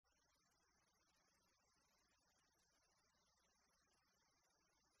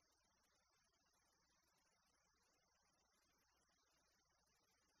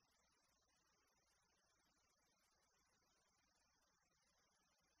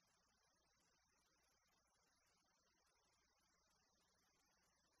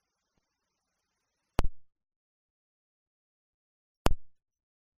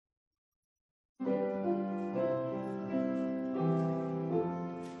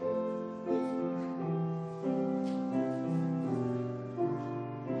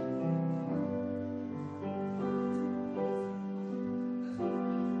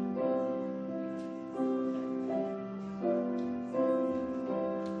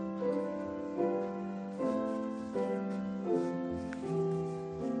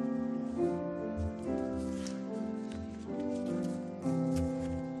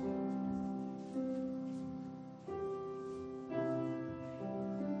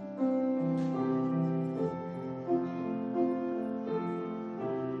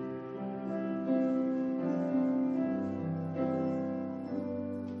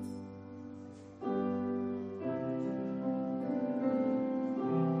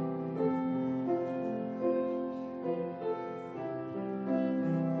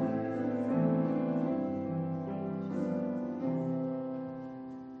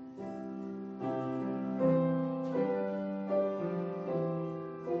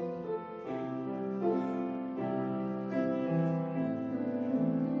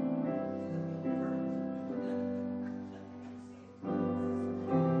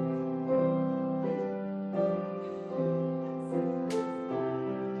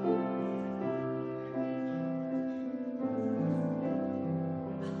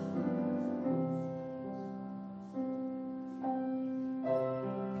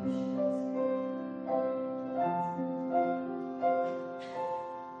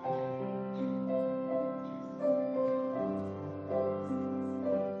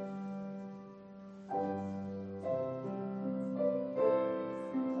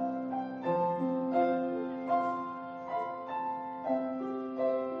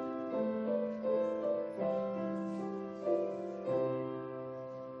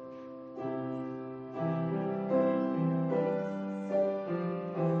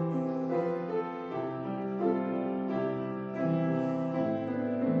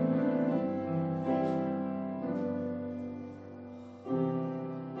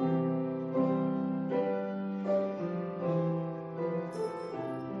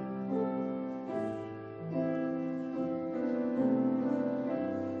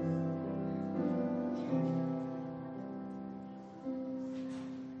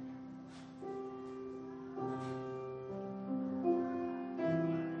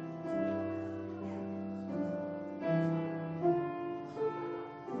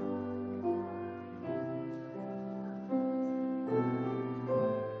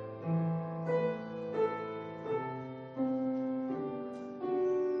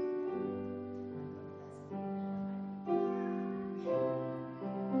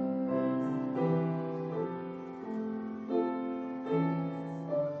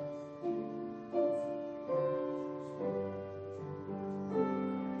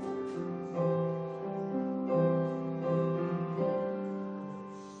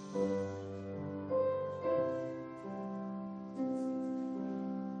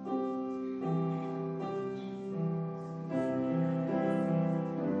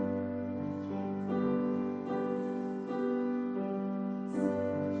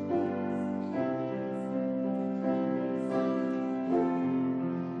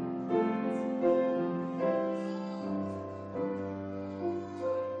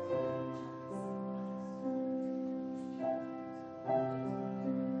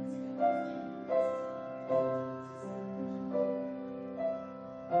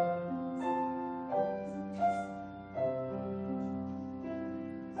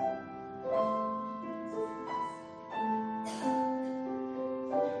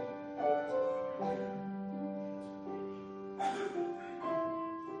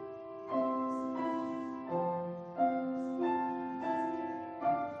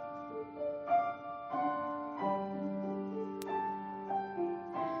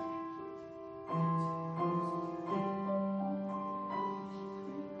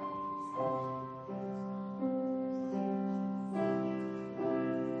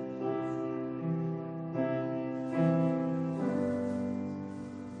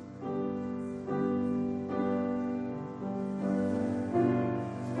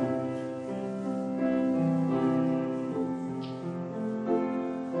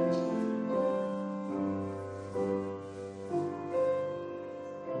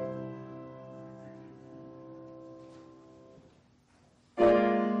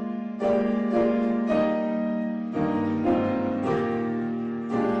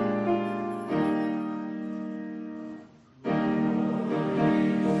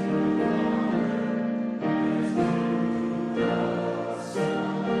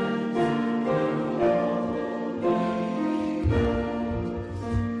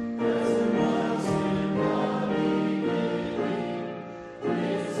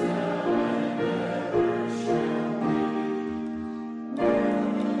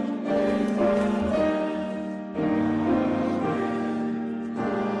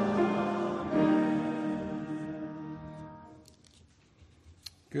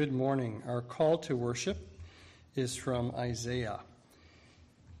Good morning. Our call to worship is from Isaiah.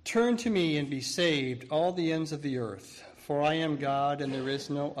 Turn to me and be saved, all the ends of the earth, for I am God and there is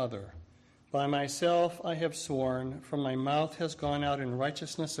no other. By myself I have sworn, from my mouth has gone out in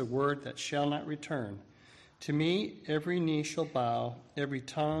righteousness a word that shall not return. To me every knee shall bow, every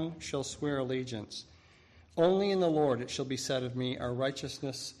tongue shall swear allegiance. Only in the Lord it shall be said of me, our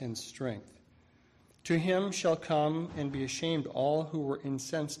righteousness and strength. To him shall come and be ashamed all who were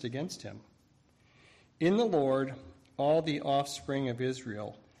incensed against him. In the Lord all the offspring of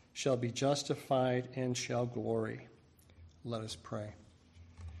Israel shall be justified and shall glory. Let us pray.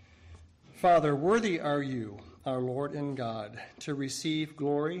 Father, worthy are you, our Lord and God, to receive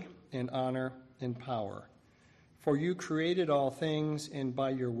glory and honor and power. For you created all things, and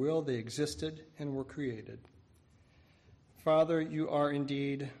by your will they existed and were created. Father, you are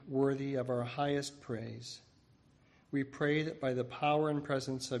indeed worthy of our highest praise. We pray that by the power and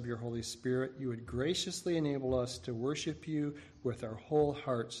presence of your Holy Spirit, you would graciously enable us to worship you with our whole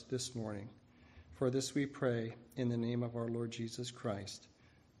hearts this morning. For this we pray in the name of our Lord Jesus Christ.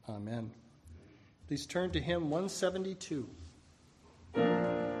 Amen. Please turn to hymn 172.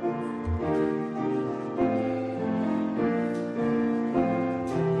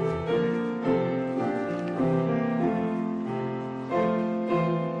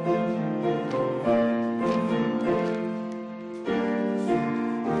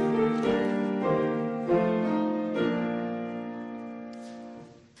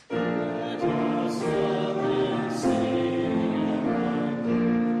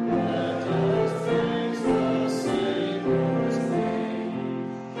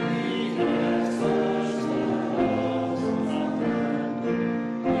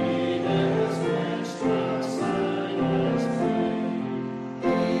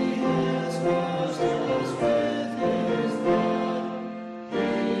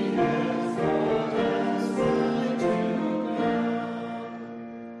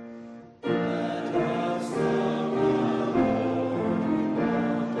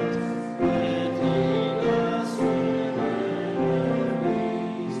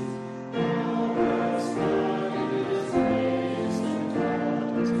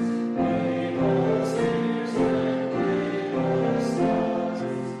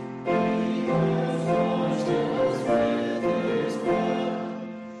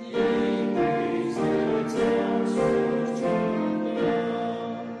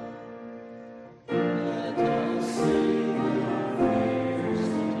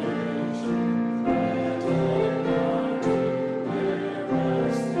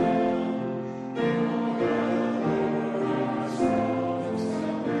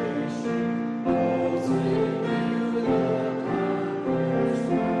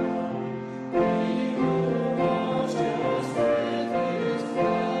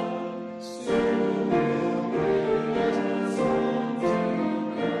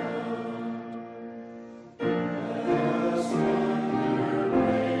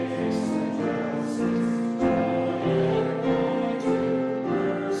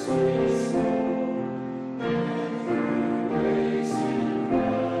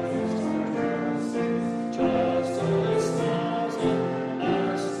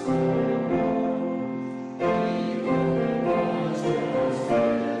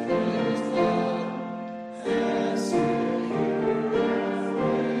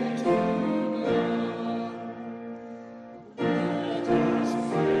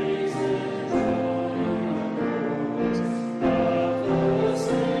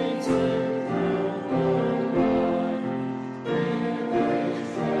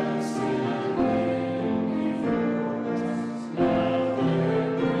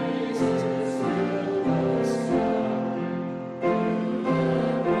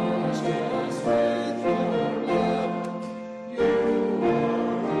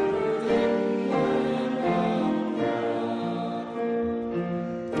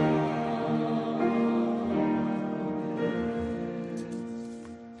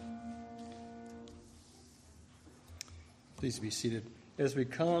 Please be seated. As we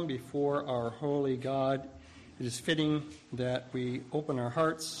come before our holy God, it is fitting that we open our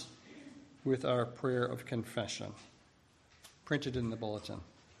hearts with our prayer of confession, printed in the bulletin.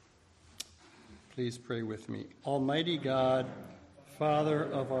 Please pray with me. Almighty God, Father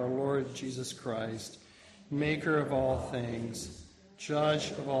of our Lord Jesus Christ, maker of all things, judge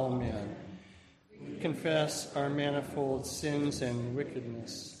of all men, we confess our manifold sins and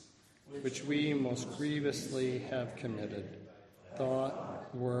wickedness, which we most grievously have committed,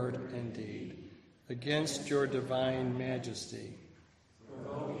 thought, word, and deed, against your divine majesty,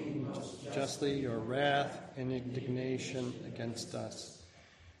 provoking most justly your wrath and indignation against us.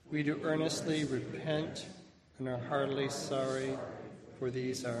 We do earnestly repent and are heartily sorry for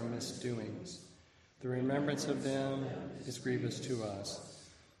these our misdoings. The remembrance of them is grievous to us.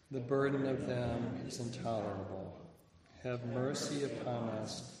 The burden of them is intolerable. Have mercy upon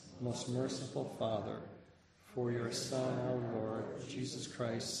us, most merciful Father, for your Son, our Lord, Jesus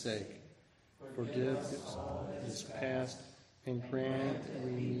Christ's sake. Forgive his past and grant that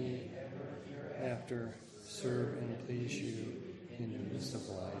we may after serve and please you in newness of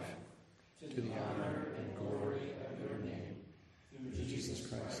life, to the honor and glory of your name. Through Jesus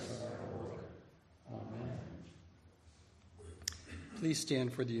Christ our Lord. Amen. Please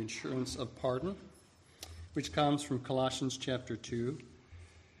stand for the assurance of pardon, which comes from Colossians chapter 2.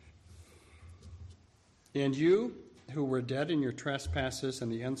 And you, who were dead in your trespasses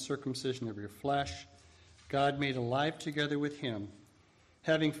and the uncircumcision of your flesh, God made alive together with him,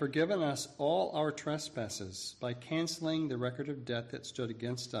 having forgiven us all our trespasses by canceling the record of debt that stood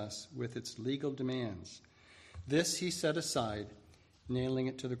against us with its legal demands. This he set aside, nailing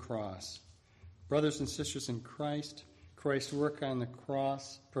it to the cross. Brothers and sisters in Christ, Christ's work on the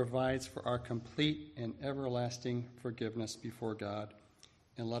cross provides for our complete and everlasting forgiveness before God.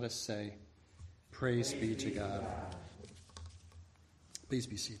 And let us say, praise be to God. Please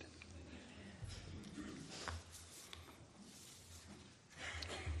be seated.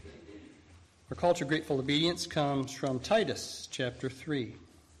 Our call to grateful obedience comes from Titus chapter 3.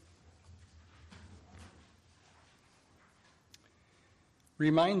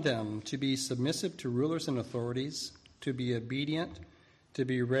 Remind them to be submissive to rulers and authorities, to be obedient, to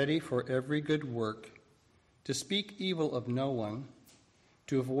be ready for every good work, to speak evil of no one,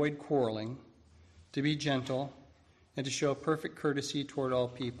 to avoid quarreling, to be gentle, and to show perfect courtesy toward all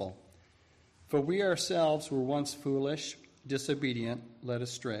people. For we ourselves were once foolish, disobedient, led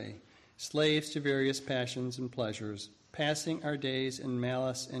astray, slaves to various passions and pleasures, passing our days in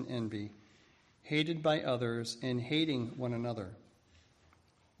malice and envy, hated by others and hating one another.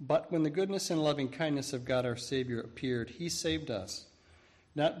 But when the goodness and loving kindness of God our Savior appeared, he saved us,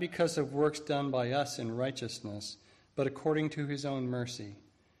 not because of works done by us in righteousness, but according to his own mercy,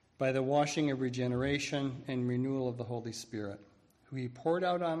 by the washing of regeneration and renewal of the Holy Spirit, who he poured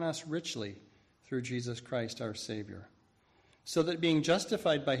out on us richly through Jesus Christ our Savior, so that being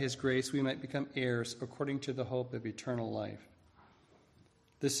justified by his grace, we might become heirs according to the hope of eternal life.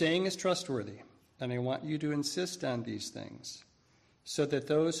 The saying is trustworthy, and I want you to insist on these things, so that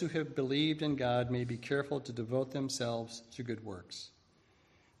those who have believed in God may be careful to devote themselves to good works.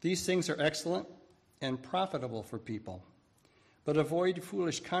 These things are excellent and profitable for people, but avoid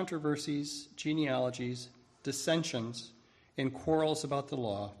foolish controversies, genealogies, dissensions, and quarrels about the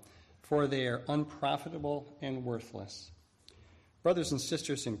law, for they are unprofitable and worthless. Brothers and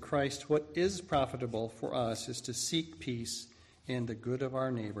sisters in Christ, what is profitable for us is to seek peace and the good of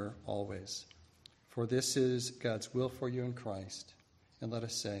our neighbor always. For this is God's will for you in Christ. And let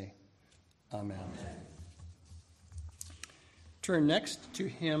us say, Amen. Turn next to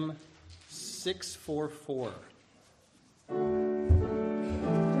hymn 644. From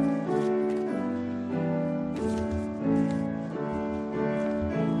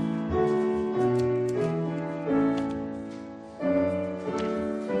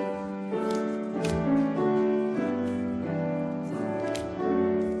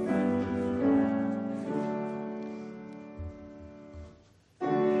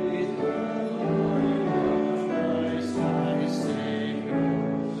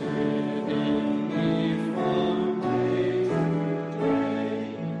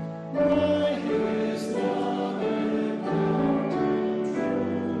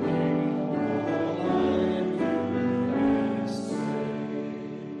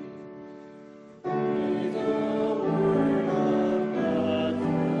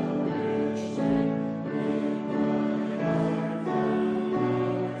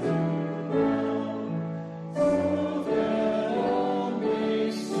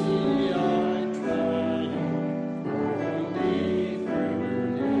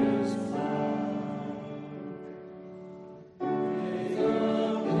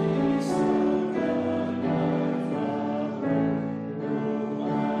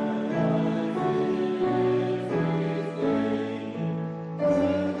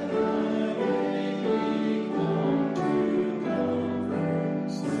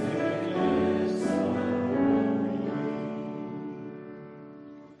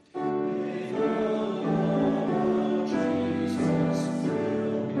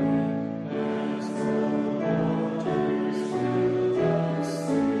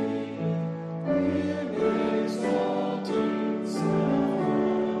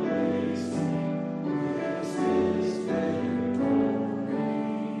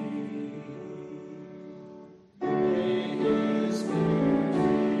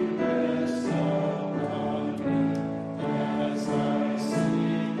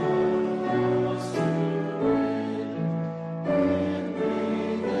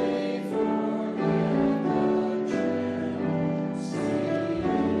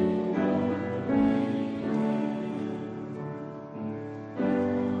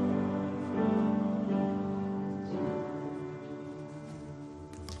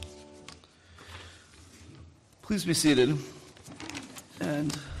Please be seated.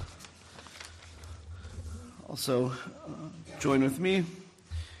 And also join with me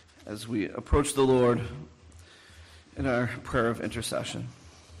as we approach the Lord in our prayer of intercession.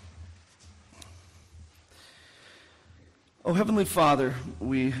 O Heavenly Father,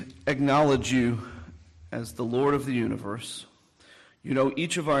 we acknowledge you as the Lord of the universe. You know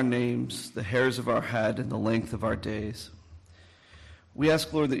each of our names, the hairs of our head, and the length of our days. We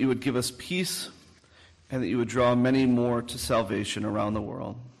ask, Lord, that you would give us peace and that you would draw many more to salvation around the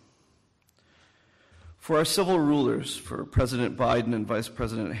world. For our civil rulers, for President Biden and Vice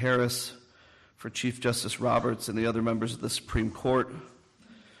President Harris, for Chief Justice Roberts and the other members of the Supreme Court,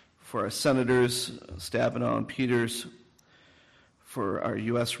 for our senators, Stabenow and Peters, for our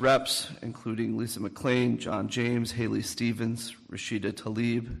U.S. reps, including Lisa McClain, John James, Haley Stevens, Rashida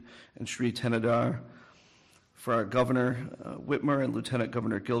Tlaib, and Sri Tenadar, for our Governor Whitmer and Lieutenant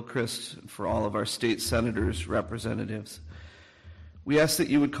Governor Gilchrist, and for all of our state senators, representatives. We ask that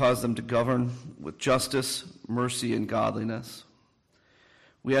you would cause them to govern with justice, mercy, and godliness.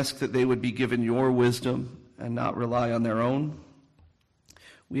 We ask that they would be given your wisdom and not rely on their own.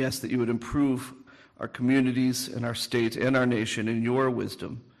 We ask that you would improve our communities and our state and our nation in your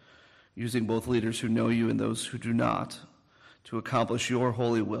wisdom, using both leaders who know you and those who do not, to accomplish your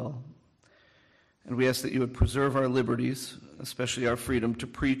holy will. And we ask that you would preserve our liberties, especially our freedom to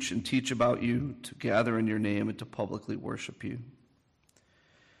preach and teach about you, to gather in your name, and to publicly worship you.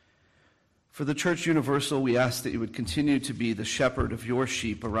 For the Church Universal, we ask that you would continue to be the shepherd of your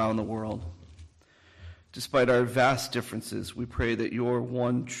sheep around the world. Despite our vast differences, we pray that your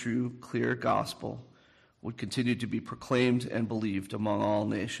one true, clear gospel would continue to be proclaimed and believed among all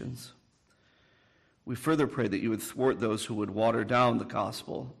nations. We further pray that you would thwart those who would water down the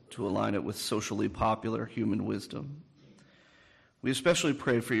gospel to align it with socially popular human wisdom. We especially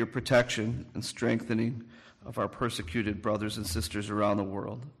pray for your protection and strengthening of our persecuted brothers and sisters around the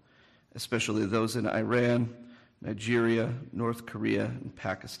world, especially those in Iran, Nigeria, North Korea, and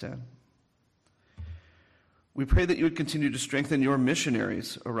Pakistan. We pray that you would continue to strengthen your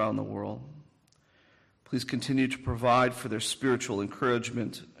missionaries around the world. Please continue to provide for their spiritual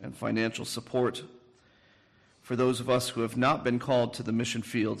encouragement and financial support. For those of us who have not been called to the mission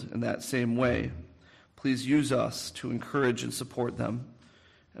field in that same way, please use us to encourage and support them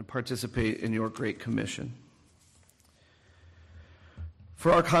and participate in your Great Commission.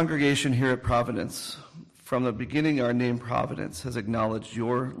 For our congregation here at Providence, from the beginning our name Providence has acknowledged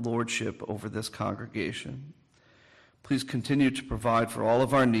your lordship over this congregation. Please continue to provide for all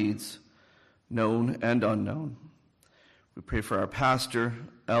of our needs, known and unknown. We pray for our pastor,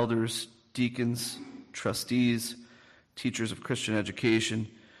 elders, deacons, trustees, teachers of Christian education,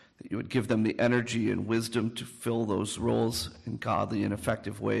 that you would give them the energy and wisdom to fill those roles in godly and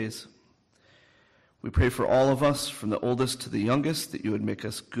effective ways. We pray for all of us, from the oldest to the youngest, that you would make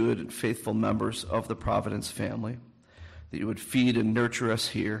us good and faithful members of the Providence family, that you would feed and nurture us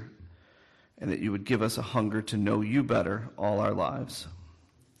here, and that you would give us a hunger to know you better all our lives.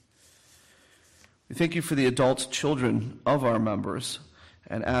 We thank you for the adult children of our members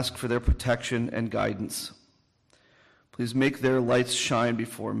and ask for their protection and guidance. Please make their lights shine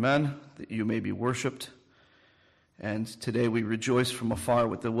before men, that you may be worshiped. And today we rejoice from afar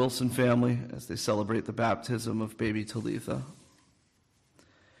with the Wilson family as they celebrate the baptism of baby Talitha.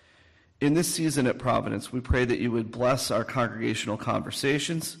 In this season at Providence, we pray that you would bless our congregational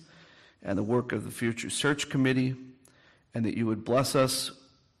conversations and the work of the Future Search Committee, and that you would bless us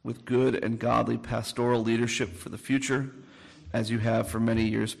with good and godly pastoral leadership for the future, as you have for many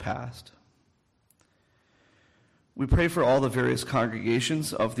years past. We pray for all the various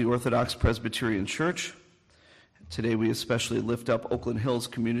congregations of the Orthodox Presbyterian Church. Today we especially lift up Oakland Hills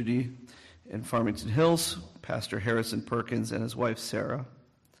community in Farmington Hills, Pastor Harrison Perkins and his wife Sarah.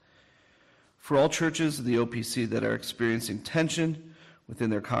 For all churches of the OPC that are experiencing tension within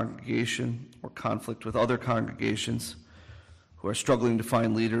their congregation or conflict with other congregations, who are struggling to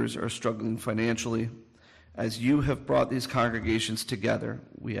find leaders or struggling financially, as you have brought these congregations together,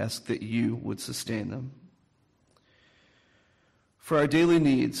 we ask that you would sustain them. For our daily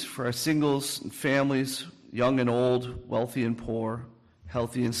needs, for our singles and families, young and old, wealthy and poor,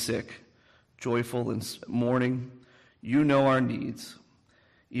 healthy and sick, joyful and mourning, you know our needs,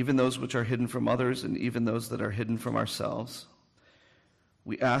 even those which are hidden from others and even those that are hidden from ourselves.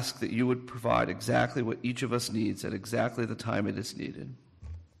 We ask that you would provide exactly what each of us needs at exactly the time it is needed.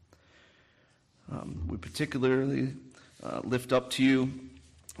 We particularly lift up to you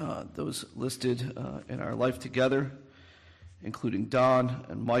those listed in our life together, including Don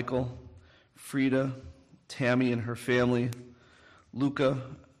and Michael, Frida, Tammy and her family, Luca,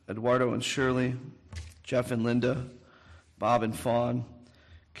 Eduardo and Shirley, Jeff and Linda, Bob and Fawn,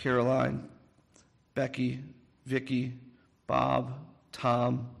 Caroline, Becky, Vicky, Bob,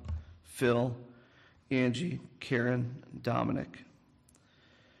 Tom, Phil, Angie, Karen, and Dominic.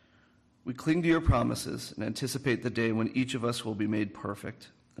 We cling to your promises and anticipate the day when each of us will be made perfect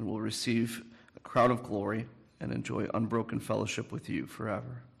and will receive a crown of glory and enjoy unbroken fellowship with you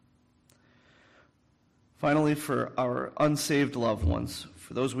forever. Finally, for our unsaved loved ones,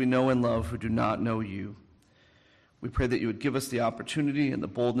 for those we know and love who do not know you, we pray that you would give us the opportunity and the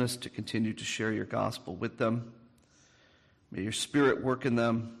boldness to continue to share your gospel with them. May your Spirit work in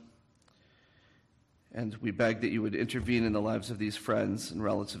them, and we beg that you would intervene in the lives of these friends and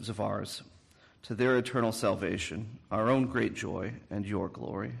relatives of ours to their eternal salvation, our own great joy, and your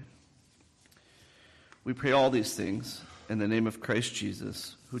glory. We pray all these things in the name of Christ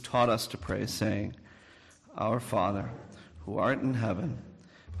Jesus, who taught us to pray, saying, Our Father, who art in heaven,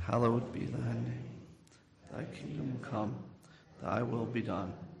 hallowed be thy name. Thy kingdom come, thy will be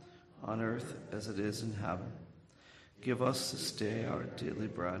done, on earth as it is in heaven. Give us this day our daily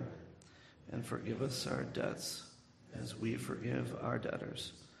bread, and forgive us our debts, as we forgive our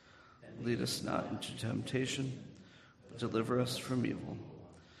debtors. Lead us not into temptation, but deliver us from evil.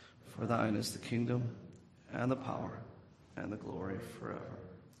 For thine is the kingdom, and the power, and the glory forever.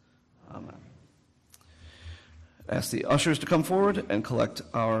 Amen. I ask the ushers to come forward and collect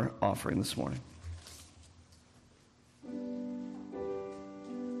our offering this morning.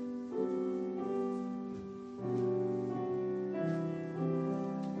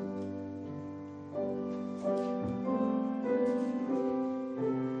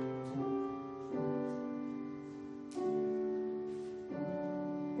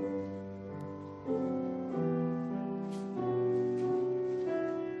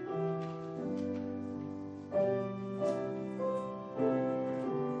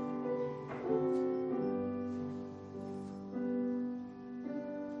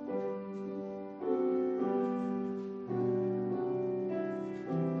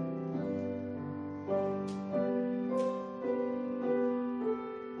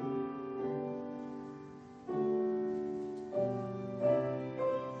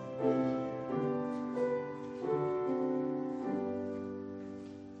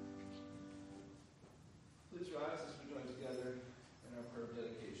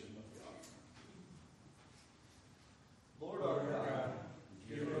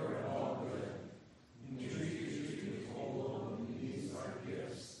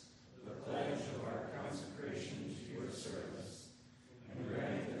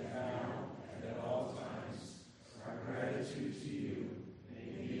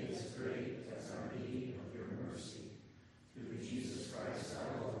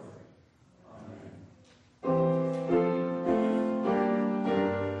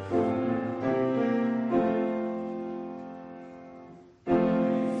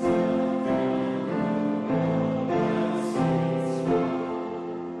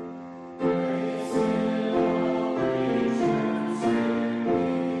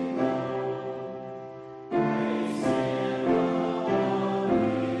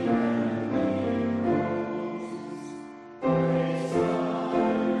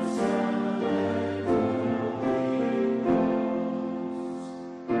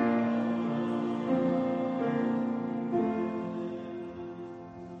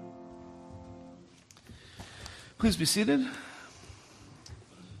 Please be seated.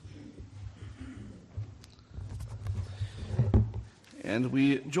 And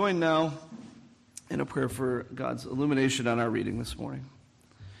we join now in a prayer for God's illumination on our reading this morning.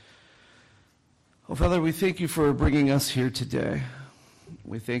 Oh, Father, we thank you for bringing us here today.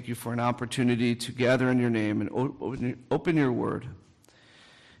 We thank you for an opportunity to gather in your name and open your word.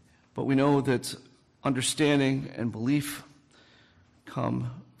 But we know that understanding and belief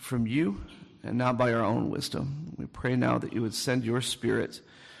come from you and not by our own wisdom. We pray now that you would send your Spirit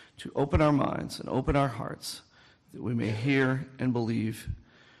to open our minds and open our hearts, that we may hear and believe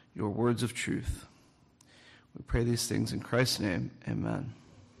your words of truth. We pray these things in Christ's name. Amen.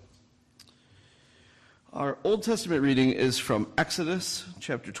 Our Old Testament reading is from Exodus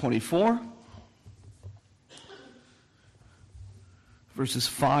chapter 24, verses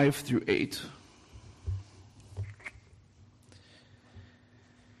 5 through 8.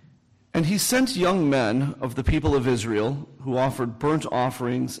 And he sent young men of the people of Israel who offered burnt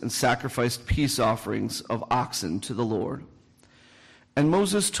offerings and sacrificed peace offerings of oxen to the Lord. And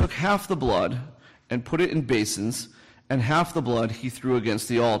Moses took half the blood and put it in basins, and half the blood he threw against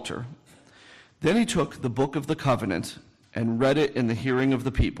the altar. Then he took the book of the covenant and read it in the hearing of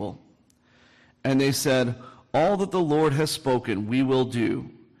the people. And they said, "All that the Lord has spoken we will do,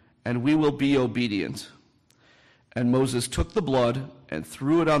 and we will be obedient." And Moses took the blood and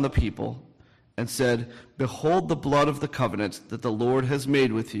threw it on the people and said, "Behold the blood of the covenant that the Lord has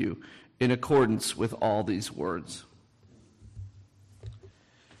made with you in accordance with all these words."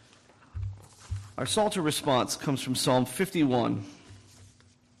 Our Psalter response comes from Psalm 51.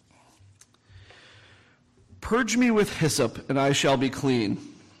 "Purge me with hyssop, and I shall be clean.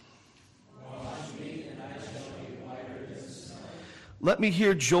 Wash me, and I shall be whiter than snow. Let me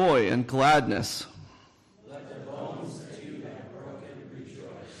hear joy and gladness. Let the bones that you have broken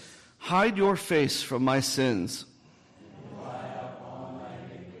rejoice. Hide your face from my sins. And blot out all my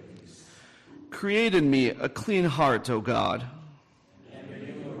iniquities. Create in me a clean heart, O God. And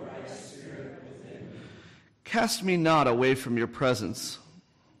renew a right spirit within me. Cast me not away from your presence.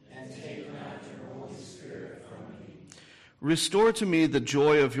 And take not your Holy Spirit from me. Restore to me the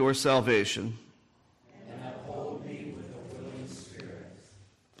joy of your salvation. And uphold me with a willing spirit.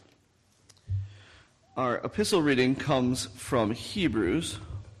 Our epistle reading comes from Hebrews,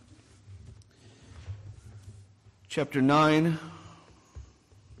 chapter 9,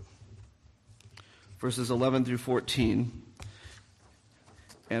 verses 11 through 14,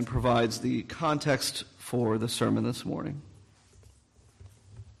 and provides the context for the sermon this morning.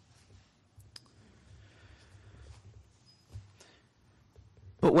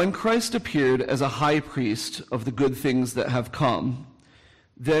 But when Christ appeared as a high priest of the good things that have come,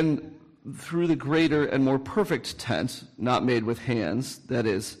 then through the greater and more perfect tent, not made with hands, that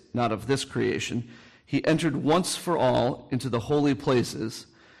is, not of this creation, he entered once for all into the holy places,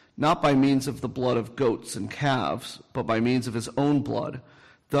 not by means of the blood of goats and calves, but by means of his own blood,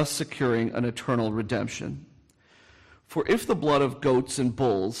 thus securing an eternal redemption. For if the blood of goats and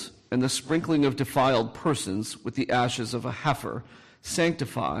bulls and the sprinkling of defiled persons with the ashes of a heifer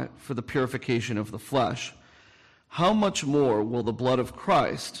sanctify for the purification of the flesh, how much more will the blood of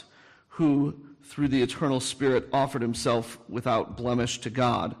Christ, who through the eternal Spirit offered himself without blemish to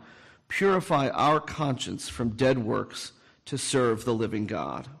God, purify our conscience from dead works to serve the living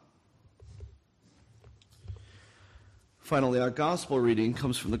God? Finally, our gospel reading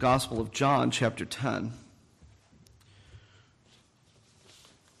comes from the Gospel of John, chapter 10,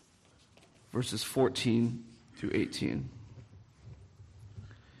 verses 14 through 18.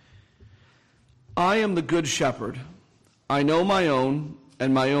 I am the good shepherd. I know my own,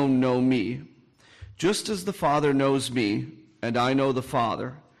 and my own know me. Just as the Father knows me, and I know the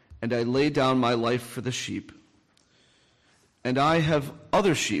Father, and I lay down my life for the sheep. And I have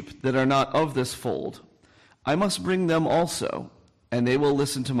other sheep that are not of this fold. I must bring them also, and they will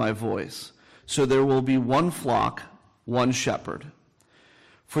listen to my voice. So there will be one flock, one shepherd.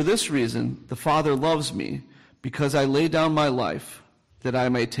 For this reason, the Father loves me, because I lay down my life, that I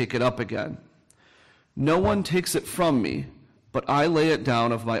may take it up again. No one takes it from me, but I lay it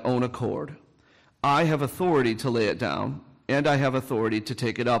down of my own accord. I have authority to lay it down, and I have authority to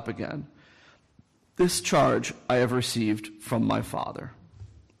take it up again. This charge I have received from my Father.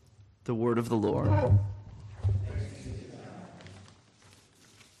 The word of the Lord.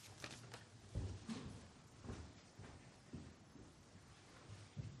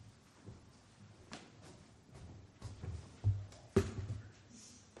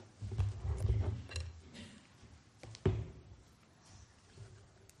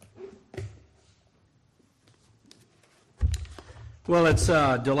 Well, it's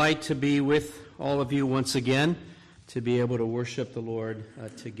a delight to be with all of you once again, to be able to worship the Lord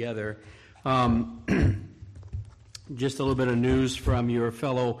together. Just a little bit of news from your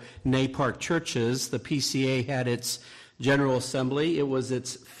fellow NAPARC churches. The PCA had its General Assembly. It was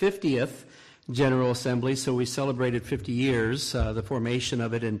its 50th General Assembly, so we celebrated 50 years, the formation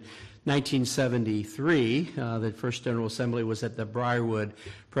of it in 1973. The first General Assembly was at the Briarwood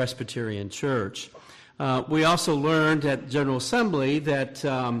Presbyterian Church. We also learned at General Assembly that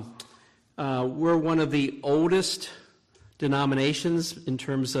we're one of the oldest denominations in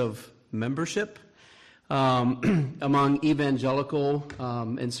terms of membership among evangelical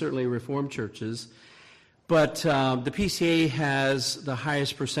and certainly Reformed churches. But the PCA has the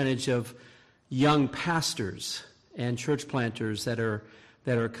highest percentage of young pastors and church planters that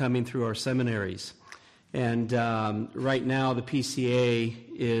are coming through our seminaries. And right now the PCA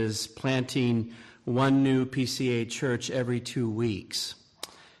is planting one new PCA church every 2 weeks.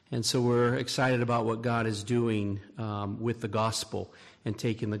 And so we're excited about what God is doing with the gospel and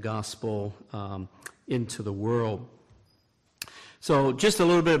taking the gospel into the world. So just a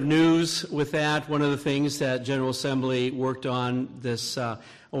little bit of news with that. One of the things that General Assembly worked on this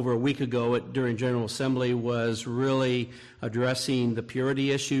over a week ago during General Assembly was really addressing the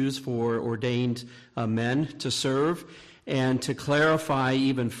purity issues for ordained men to serve. and to clarify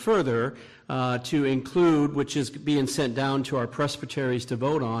even further, to include, which is being sent down to our presbyteries to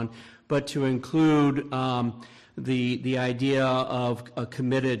vote on, but to include the idea of a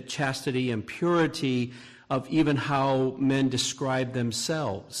committed chastity and purity of even how men describe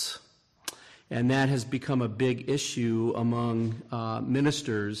themselves. And that has become a big issue among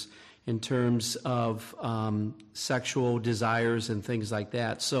ministers in terms of sexual desires and things like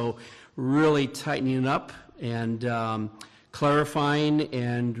that. So really tightening up and clarifying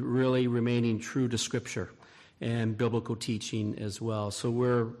and really remaining true to Scripture and biblical teaching as well. So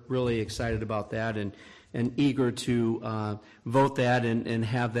we're really excited about that and eager to vote that and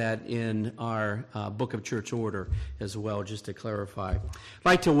have that in our Book of Church Order as well, just to clarify. I'd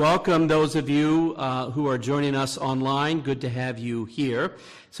like to welcome those of you who are joining us online. Good to have you here.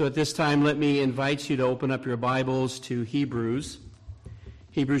 So at this time, let me invite you to open up your Bibles to Hebrews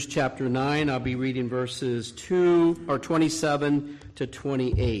chapter 9. I'll be reading verses 27 to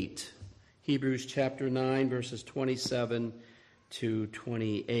 28. Hebrews chapter 9, verses 27 to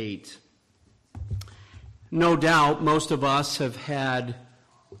 28. No doubt most of us have had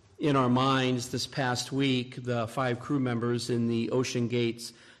in our minds this past week the 5 crew members in the Ocean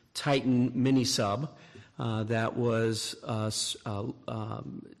Gates Titan mini-sub that was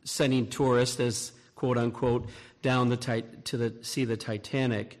sending tourists, as quote-unquote, down to see the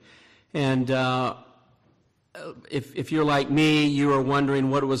Titanic. And if you're like me, you are wondering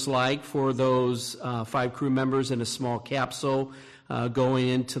what it was like for those 5 crew members in a small capsule going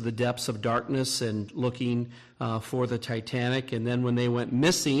into the depths of darkness and looking for the Titanic. And then when they went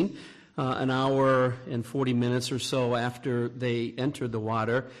missing an hour and 40 minutes or so after they entered the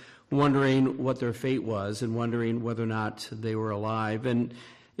water, wondering what their fate was and wondering whether or not they were alive. And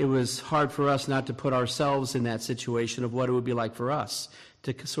it was hard for us not to put ourselves in that situation of what it would be like for us,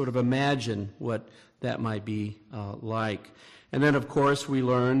 to sort of imagine what that might be like. And then, of course, we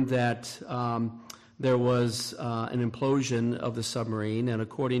learned that there was an implosion of the submarine, and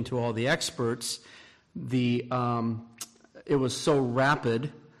according to all the experts, it was so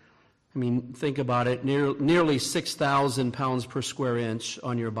rapid. I mean, think about it, nearly 6,000 pounds per square inch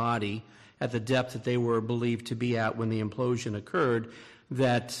on your body at the depth that they were believed to be at when the implosion occurred,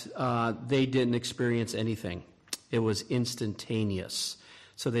 that they didn't experience anything. It was instantaneous.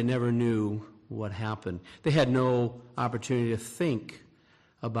 So they never knew what happened. They had no opportunity to think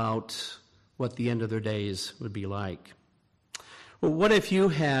about what the end of their days would be like. Well, what if you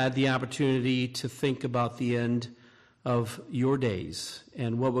had the opportunity to think about the end of your days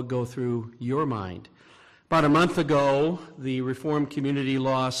and what would go through your mind? About a month ago, the Reformed community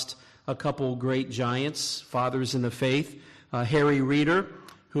lost a couple great giants, fathers in the faith. Harry Reeder,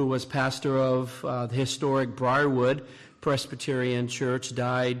 who was pastor of the historic Briarwood Presbyterian Church,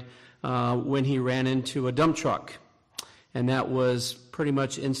 died when he ran into a dump truck, and that was pretty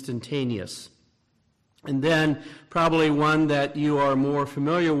much instantaneous. And then probably one that you are more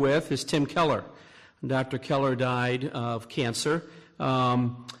familiar with is Tim Keller. Dr. Keller died of cancer,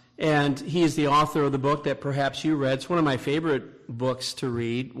 and he is the author of the book that perhaps you read. It's one of my favorite books to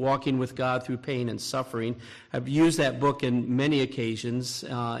read, Walking with God Through Pain and Suffering. I've used that book in many occasions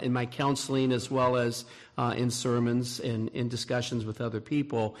in my counseling as well as in sermons and in discussions with other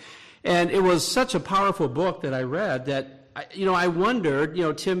people. And it was such a powerful book that I read that I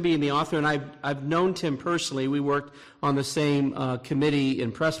wondered, Tim being the author, and I've known Tim personally. We worked on the same committee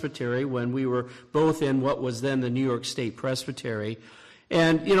in Presbytery when we were both in what was then the New York State Presbytery.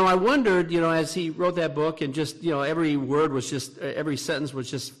 And, I wondered, as he wrote that book and just, every word was just, every sentence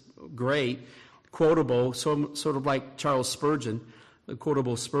was just great, quotable, so sort of like Charles Spurgeon, the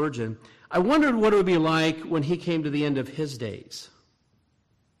quotable Spurgeon. I wondered what it would be like when he came to the end of his days.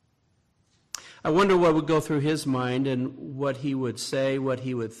 I wonder what would go through his mind and what he would say, what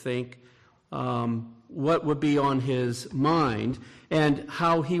he would think, what would be on his mind, and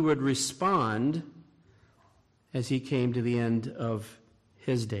how he would respond as he came to the end of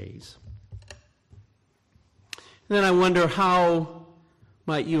his days. And then I wonder, how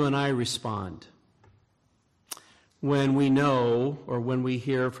might you and I respond when we know or when we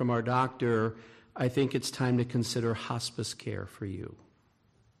hear from our doctor, I think it's time to consider hospice care for you?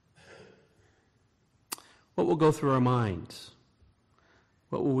 What will go through our minds?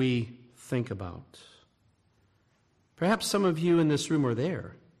 What will we think about? Perhaps some of you in this room are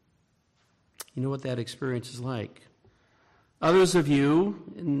there. You know what that experience is like. Others of you,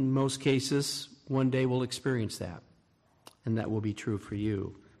 in most cases, one day will experience that, and that will be true for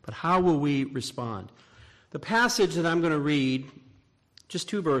you. But how will we respond? The passage that I'm going to read, just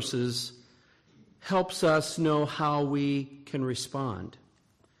 2 verses, helps us know how we can respond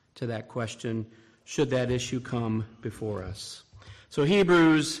to that question, should that issue come before us. So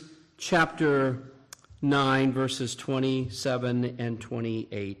Hebrews chapter 9, verses 27 and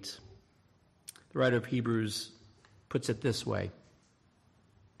 28. The writer of Hebrews puts it this way.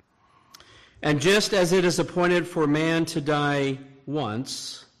 And just as it is appointed for man to die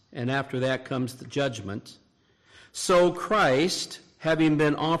once, and after that comes the judgment, so Christ, having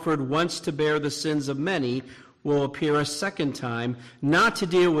been offered once to bear the sins of many, will appear a second time, not to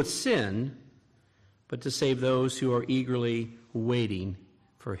deal with sin, but to save those who are eagerly waiting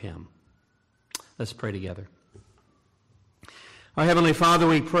for him. Let's pray together. Our Heavenly Father,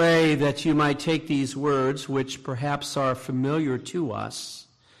 we pray that you might take these words, which perhaps are familiar to us,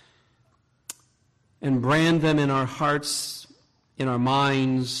 and brand them in our hearts, in our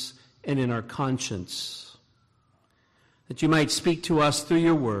minds, and in our conscience, that you might speak to us through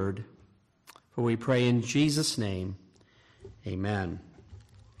your word. For we pray in Jesus' name, amen.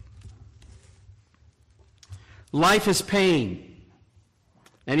 Life is pain.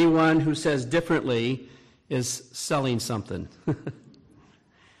 Anyone who says differently is selling something.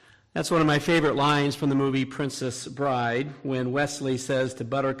 That's one of my favorite lines from the movie Princess Bride, when Wesley says to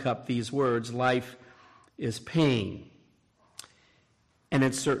Buttercup these words, life is pain. And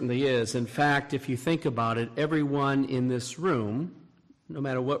it certainly is. In fact, if you think about it, everyone in this room, no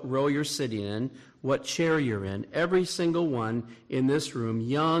matter what row you're sitting in, what chair you're in, every single one in this room,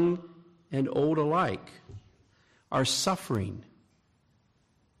 young and old alike, are suffering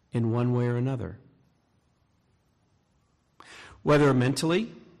in one way or another. Whether mentally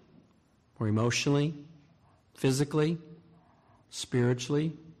or emotionally, physically,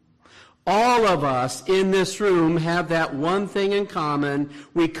 spiritually, all of us in this room have that one thing in common.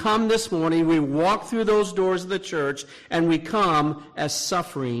 We come this morning, we walk through those doors of the church, and we come as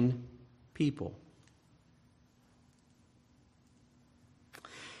suffering people.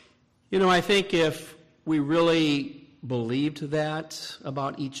 You know, I think if we really believed that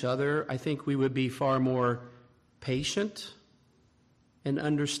about each other, I think we would be far more patient and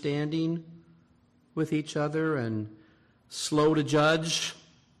understanding with each other and slow to judge,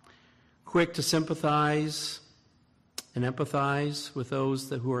 quick to sympathize and empathize with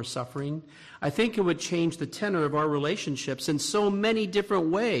those who are suffering. I think it would change the tenor of our relationships in so many different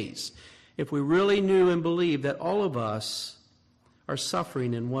ways if we really knew and believed that all of us are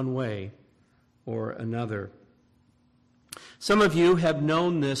suffering in one way or another. Some of you have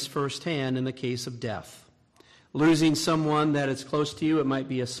known this firsthand in the case of death. Losing someone that is close to you. It might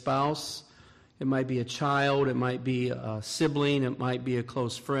be a spouse, it might be a child, it might be a sibling, it might be a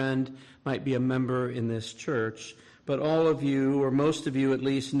close friend, it might be a member in this church. But all of you, or most of you at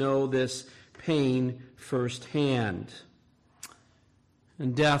least, know this pain firsthand.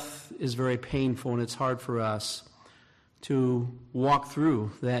 And death is very painful, and it's hard for us to walk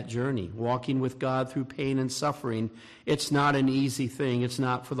through that journey. Walking with God through pain and suffering, it's not an easy thing. It's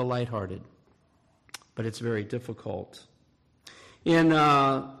not for the lighthearted, but it's very difficult. In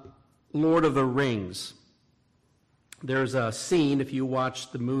Lord of the Rings, there's a scene, if you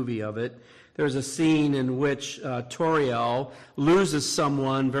watch the movie of it, there's a scene in which Tauriel loses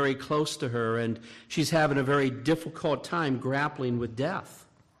someone very close to her, and she's having a very difficult time grappling with death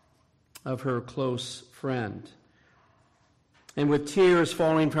of her close friend. And with tears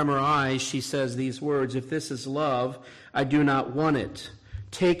falling from her eyes, she says these words, "If this is love, I do not want it.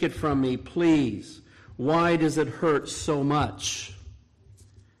 Take it from me, please. Why does it hurt so much?"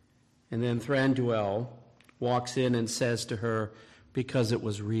 And then Thranduil walks in and says to her, "Because it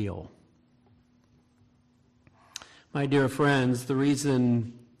was real." My dear friends, the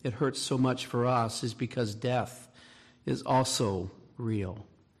reason it hurts so much for us is because death is also real.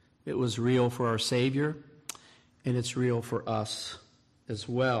 It was real for our Savior, and it's real for us as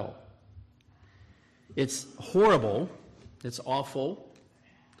well. It's horrible. It's awful.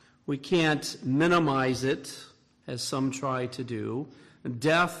 We can't minimize it, as some try to do.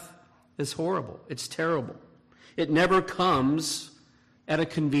 Death is horrible. It's terrible. It never comes at a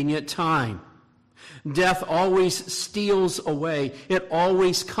convenient time. Death always steals away. It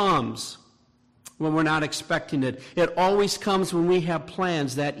always comes when we're not expecting it. It always comes when we have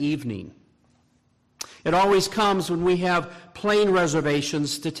plans that evening. It always comes when we have plane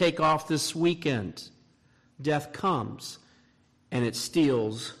reservations to take off this weekend. Death comes, and it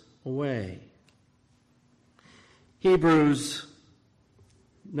steals away. Hebrews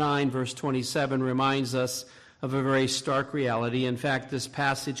 9, verse 27 reminds us of a very stark reality. In fact, this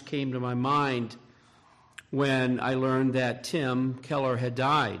passage came to my mind when I learned that Tim Keller had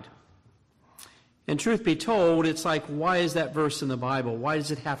died. And truth be told, it's like, why is that verse in the Bible? Why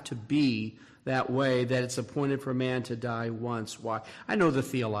does it have to be that way, that it's appointed for man to die once. Why? I know the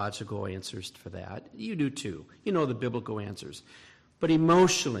theological answers for that. You do too. You know the biblical answers. But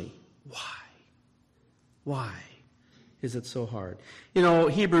emotionally, why? Why is it so hard? You know,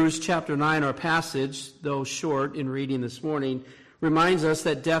 Hebrews chapter 9, our passage, though short in reading this morning, reminds us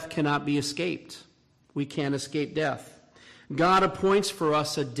that death cannot be escaped. We can't escape death. God appoints for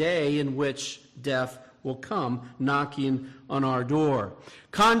us a day in which death will come knocking on our door.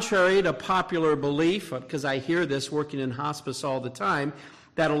 Contrary to popular belief, because I hear this working in hospice all the time,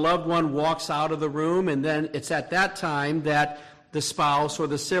 that a loved one walks out of the room and then it's at that time that the spouse or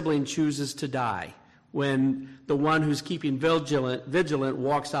the sibling chooses to die, when the one who's keeping vigilant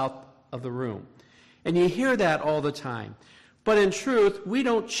walks out of the room. And you hear that all the time. But in truth, we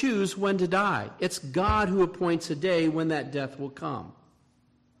don't choose when to die. It's God who appoints a day when that death will come.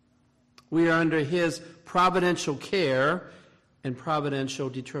 We are under his providential care and providential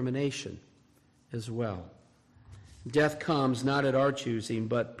determination as well. Death comes not at our choosing,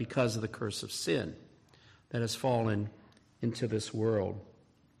 but because of the curse of sin that has fallen into this world.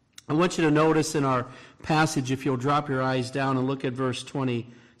 I want you to notice in our passage, if you'll drop your eyes down and look at verse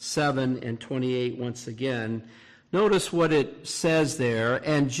 27 and 28 once again, notice what it says there.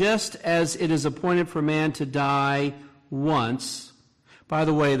 And just as it is appointed for man to die once, by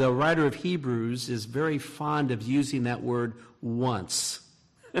the way, the writer of Hebrews is very fond of using that word once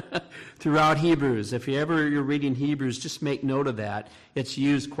throughout Hebrews. If you're reading Hebrews, just make note of that. It's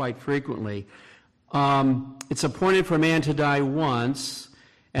used quite frequently. It's appointed for man to die once,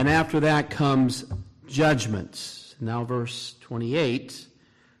 and after that comes judgment. Now verse 28,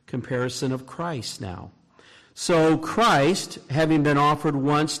 comparison of Christ now. So Christ, having been offered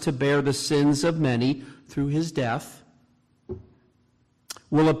once to bear the sins of many through his death,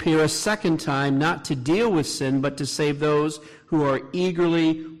 will appear a second time, not to deal with sin, but to save those who are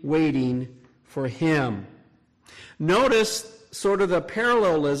eagerly waiting for him. Notice sort of the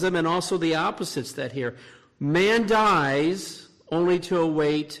parallelism and also the opposites that here. Man dies only to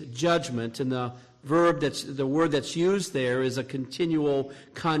await judgment, and the word that's used there is a continual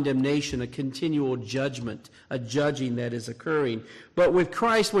condemnation, a continual judgment, a judging that is occurring. But with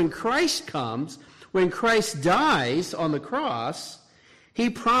Christ, when Christ comes, when Christ dies on the cross, he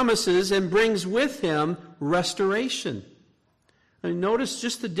promises and brings with him restoration. And notice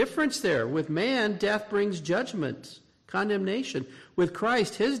just the difference there. With man, death brings judgment, condemnation. With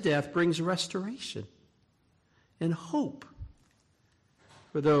Christ, his death brings restoration and hope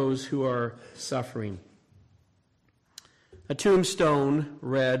for those who are suffering. A tombstone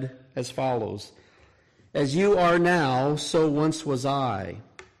read as follows: As you are now, so once was I.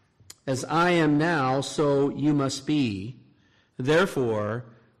 As I am now, so you must be. Therefore,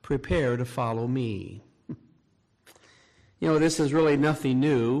 prepare to follow me. You know, this is really nothing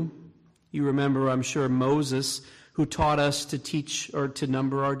new. You remember, I'm sure, Moses, who taught us to teach or to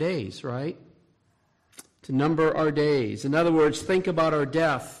number our days, right? To number our days. In other words, think about our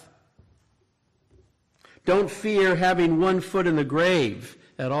death. Don't fear having one foot in the grave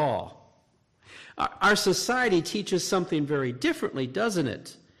at all. Our society teaches something very differently, doesn't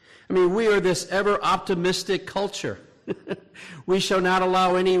it? I mean, we are this ever optimistic culture. We shall not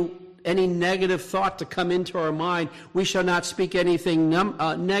allow any negative thought to come into our mind. We shall not speak anything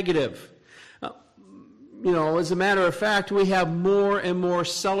negative. As a matter of fact, we have more and more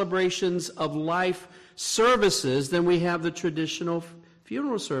celebrations of life services than we have the traditional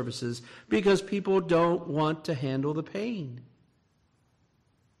funeral services, because people don't want to handle the pain.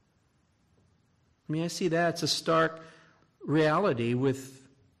 I mean, I see that. It's a stark reality with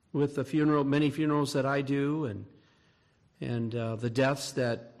the many funerals that I do, and the deaths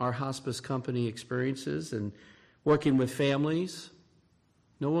that our hospice company experiences, and working with families.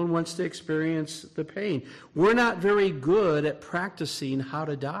 No one wants to experience the pain. We're not very good at practicing how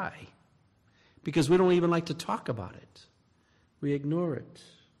to die because we don't even like to talk about it. We ignore it.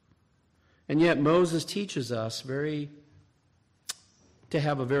 And yet Moses teaches us to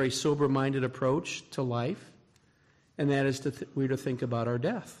have a very sober-minded approach to life, and that is we're to think about our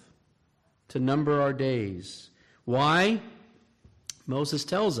death, to number our days. Why? Moses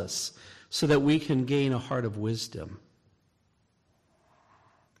tells us, so that we can gain a heart of wisdom.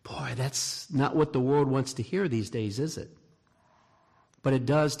 Boy, that's not what the world wants to hear these days, is it? But it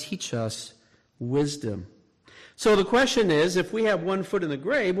does teach us wisdom. So the question is, if we have one foot in the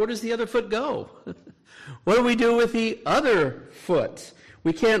grave, where does the other foot go? What do we do with the other foot?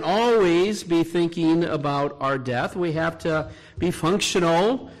 We can't always be thinking about our death. We have to be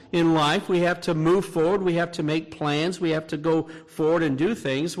functional in life. We have to move forward. We have to make plans. We have to go forward and do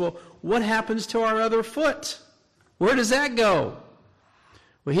things. Well, what happens to our other foot? Where does that go?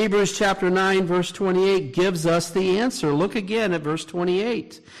 Well, Hebrews chapter 9, verse 28 gives us the answer. Look again at verse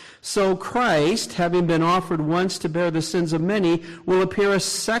 28. So Christ, having been offered once to bear the sins of many, will appear a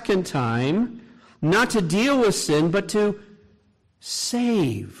second time, not to deal with sin, but to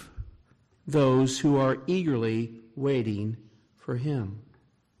save those who are eagerly waiting for him.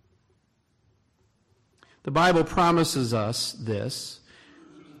 The Bible promises us this.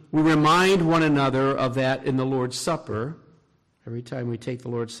 We remind one another of that in the Lord's Supper. Every time we take the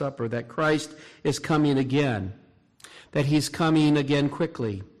Lord's Supper, that Christ is coming again, that he's coming again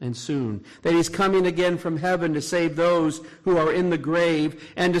quickly and soon, that he's coming again from heaven to save those who are in the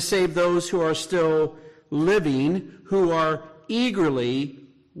grave and to save those who are still living, who are eagerly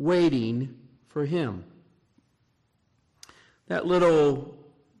waiting for him. That little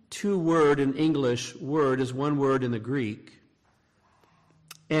two-word in English word is one word in the Greek.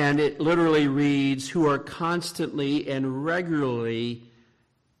 And it literally reads, who are constantly and regularly,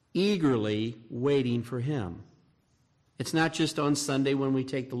 eagerly waiting for him. It's not just on Sunday when we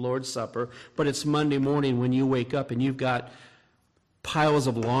take the Lord's Supper, but it's Monday morning when you wake up and you've got piles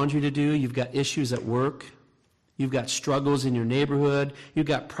of laundry to do, you've got issues at work, you've got struggles in your neighborhood, you've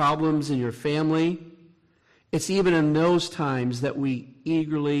got problems in your family. It's even in those times that we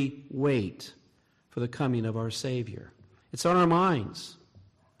eagerly wait for the coming of our Savior. It's on our minds.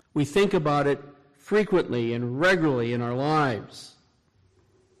 We think about it frequently and regularly in our lives.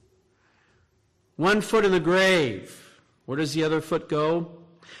 One foot in the grave. Where does the other foot go?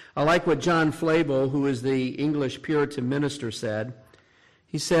 I like what John Flavel, who is the English Puritan minister, said.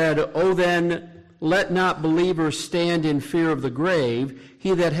 He said, "Oh, then, let not believers stand in fear of the grave.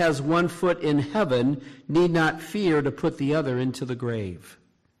 He that has one foot in heaven need not fear to put the other into the grave."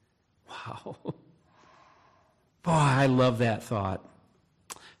 Wow. Boy, I love that thought.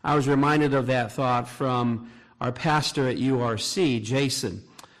 I was reminded of that thought from our pastor at URC, Jason,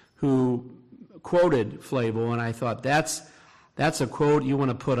 who quoted Flavel, and I thought, that's a quote you want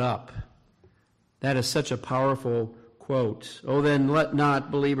to put up. That is such a powerful quote. "Oh, then let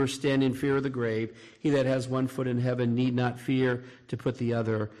not believers stand in fear of the grave. He that has one foot in heaven need not fear to put the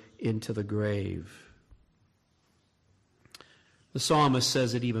other into the grave." The psalmist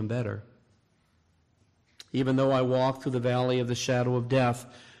says it even better. "Even though I walk through the valley of the shadow of death,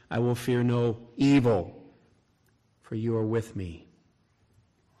 I will fear no evil, for you are with me."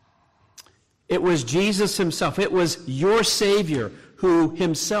 It was Jesus himself, it was your Savior who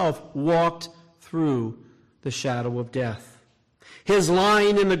himself walked through the shadow of death. His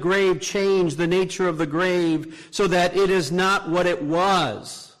lying in the grave changed the nature of the grave so that it is not what it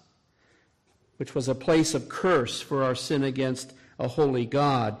was, which was a place of curse for our sin against a holy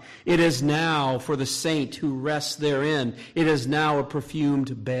God. It is now, for the saint who rests therein, it is now a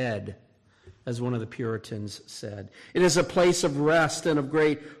perfumed bed, as one of the Puritans said. It is a place of rest and of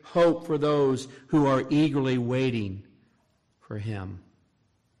great hope for those who are eagerly waiting for him.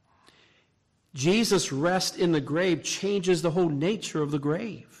 Jesus' rest in the grave changes the whole nature of the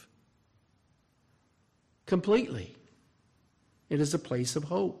grave. Completely. It is a place of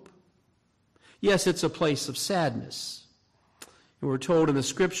hope. Yes, it's a place of sadness. And we're told in the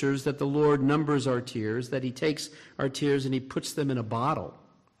Scriptures that the Lord numbers our tears, that he takes our tears and he puts them in a bottle.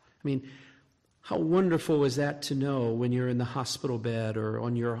 I mean, how wonderful is that to know when you're in the hospital bed or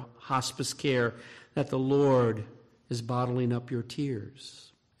on your hospice care that the Lord is bottling up your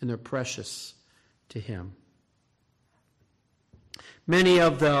tears and they're precious to him. Many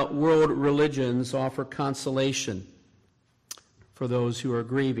of the world religions offer consolation for those who are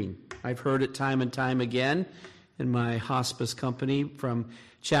grieving. I've heard it time and time again in my hospice company from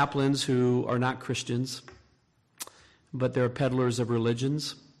chaplains who are not Christians, but they're peddlers of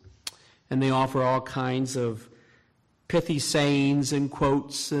religions. And they offer all kinds of pithy sayings and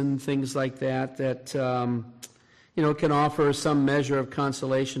quotes and things like that can offer some measure of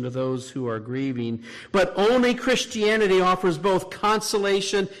consolation to those who are grieving. But only Christianity offers both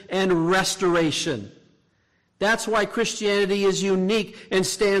consolation and restoration. That's why Christianity is unique and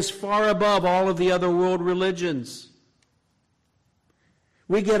stands far above all of the other world religions.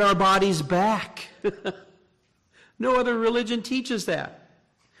 We get our bodies back. No other religion teaches that.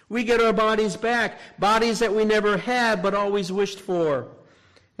 We get our bodies back, bodies that we never had but always wished for,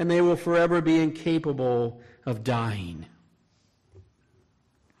 and they will forever be incapable of dying.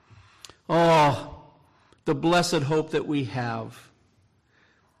 Oh, the blessed hope that we have.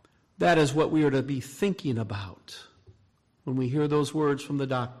 That is what we are to be thinking about when we hear those words from the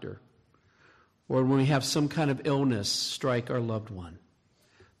doctor or when we have some kind of illness strike our loved one.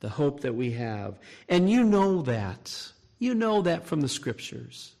 The hope that we have. And you know that. You know that from the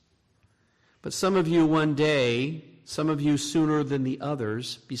Scriptures. But some of you one day some of you sooner than the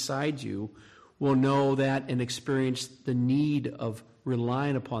others beside you, will know that and experience the need of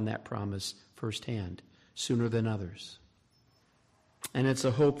relying upon that promise firsthand, sooner than others. And it's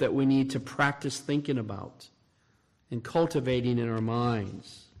a hope that we need to practice thinking about and cultivating in our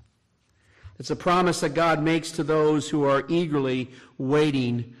minds. It's a promise that God makes to those who are eagerly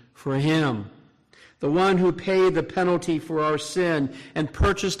waiting for Him. The one who paid the penalty for our sin and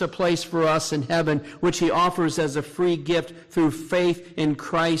purchased a place for us in heaven, which He offers as a free gift through faith in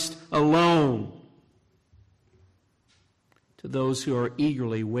Christ alone. To those who are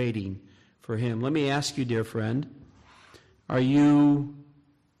eagerly waiting for Him. Let me ask you, dear friend, are you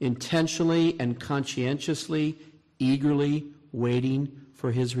intentionally and conscientiously, eagerly waiting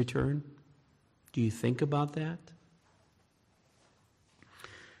for His return? Do you think about that?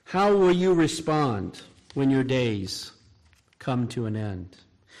 How will you respond when your days come to an end?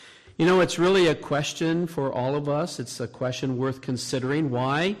 You know, it's really a question for all of us. It's a question worth considering.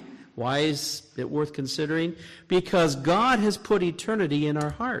 Why? Why is it worth considering? Because God has put eternity in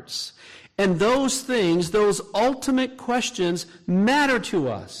our hearts. And those things, those ultimate questions, matter to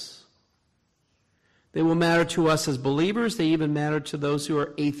us. They will matter to us as believers. They even matter to those who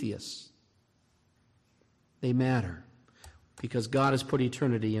are atheists. They matter because God has put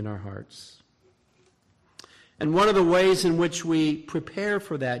eternity in our hearts. And one of the ways in which we prepare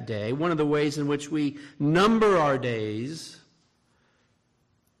for that day, one of the ways in which we number our days,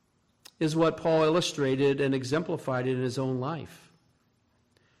 is what Paul illustrated and exemplified in his own life.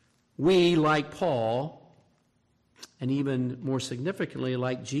 We, like Paul, and even more significantly,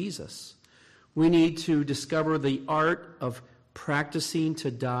 like Jesus, we need to discover the art of practicing to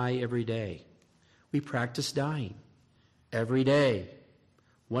die every day. We practice dying every day.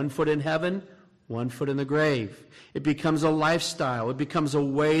 1 foot in heaven, 1 foot in the grave. It becomes a lifestyle. It becomes a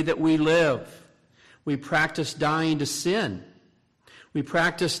way that we live. We practice dying to sin. We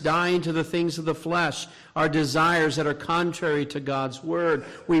practice dying to the things of the flesh, our desires that are contrary to God's word.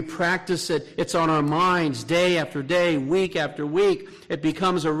 We practice it. It's on our minds day after day, week after week. It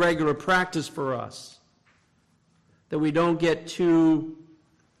becomes a regular practice for us. That we don't get too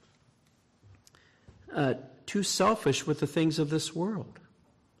selfish with the things of this world.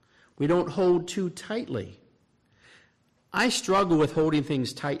 We don't hold too tightly. I struggle with holding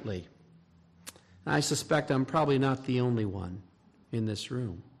things tightly. I suspect I'm probably not the only one in this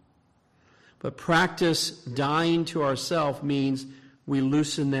room. But practice dying to ourselves means we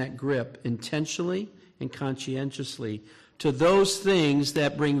loosen that grip intentionally and conscientiously to those things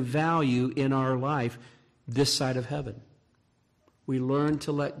that bring value in our life this side of heaven. We learn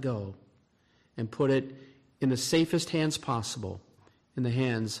to let go and put it in the safest hands possible, in the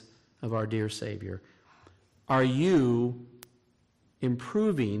hands of our dear Savior. Are you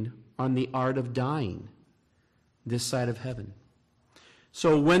improving on the art of dying this side of heaven?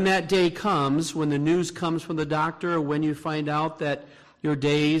 So when that day comes, when the news comes from the doctor, or when you find out that your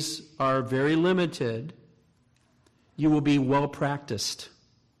days are very limited, you will be well practiced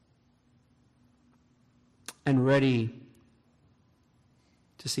and ready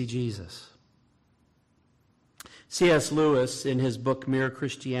to see Jesus. C.S. Lewis, in his book Mere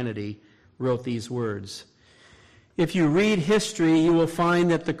Christianity, wrote these words: "If you read history, you will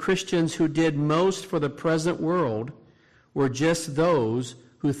find that the Christians who did most for the present world were just those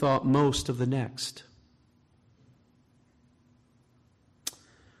who thought most of the next."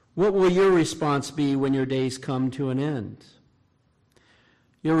 What will your response be when your days come to an end?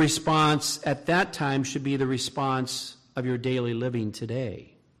 Your response at that time should be the response of your daily living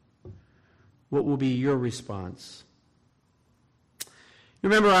today. What will be your response?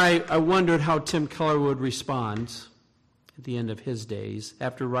 Remember, I wondered how Tim Keller would respond at the end of his days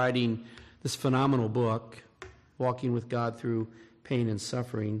after writing this phenomenal book, Walking with God Through Pain and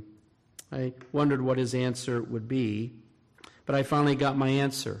Suffering. I wondered what his answer would be, but I finally got my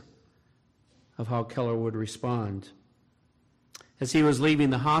answer of how Keller would respond. As he was leaving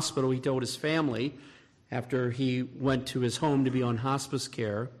the hospital, he told his family, after he went to his home to be on hospice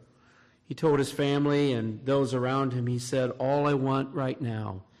care, he told his family and those around him, he said, "All I want right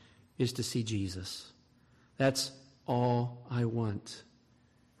now is to see Jesus. That's all I want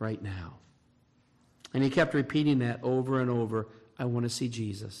right now." And he kept repeating that over and over, "I want to see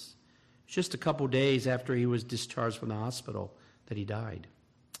Jesus." It's just a couple days after he was discharged from the hospital that he died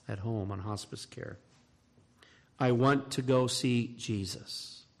at home on hospice care. I want to go see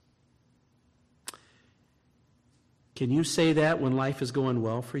Jesus. Can you say that when life is going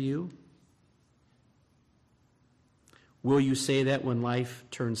well for you? Will you say that when life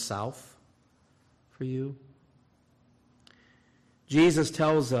turns south for you? Jesus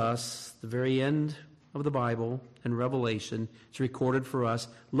tells us, the very end of the Bible and Revelation. It's recorded for us.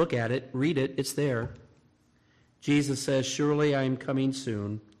 Look at it, read it, it's there. Jesus says, "Surely I am coming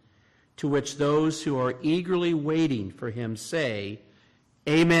soon," to which those who are eagerly waiting for him say,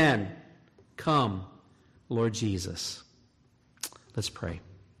 "Amen. Come, Lord Jesus." Let's pray.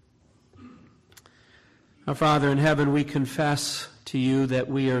 Our Father in heaven, we confess to you that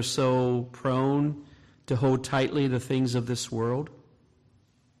we are so prone to hold tightly the things of this world,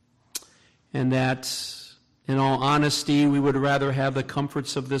 and that, in all honesty, we would rather have the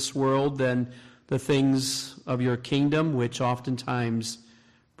comforts of this world than the things of your kingdom, which oftentimes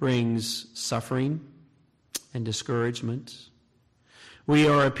brings suffering and discouragement. We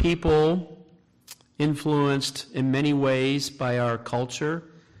are a people influenced in many ways by our culture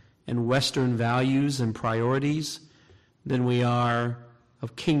and Western values and priorities than we are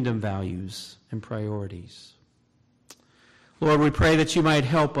of kingdom values and priorities. Lord, we pray that you might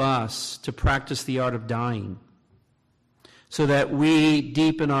help us to practice the art of dying, so that we,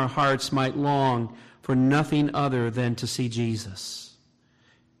 deep in our hearts, might long for nothing other than to see Jesus.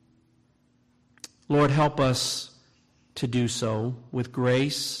 Lord, help us to do so with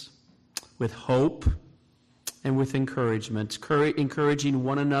grace, with hope, and with encouragement, encouraging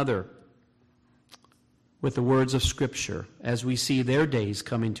one another with the words of Scripture as we see their days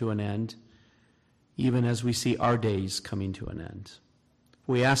coming to an end, even as we see our days coming to an end.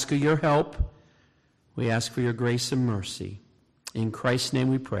 We ask for your help. We ask for your grace and mercy. In Christ's name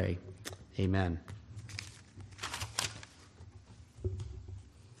we pray. Amen.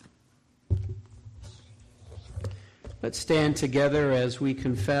 Let's stand together as we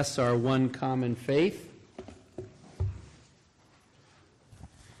confess our one common faith,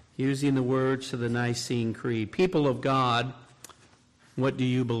 using the words of the Nicene Creed. People of God, what do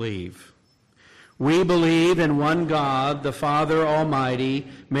you believe? We believe in one God, the Father Almighty,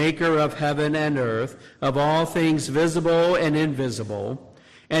 maker of heaven and earth, of all things visible and invisible,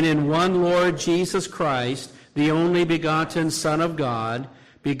 and in one Lord Jesus Christ, the only begotten Son of God,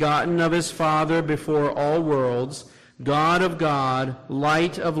 begotten of his Father before all worlds, God of God,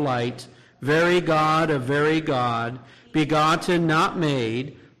 light of light, very God of very God, begotten, not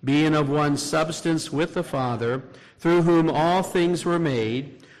made, being of one substance with the Father, through whom all things were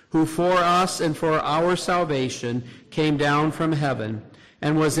made, who for us and for our salvation came down from heaven,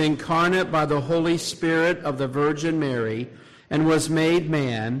 and was incarnate by the Holy Spirit of the Virgin Mary, and was made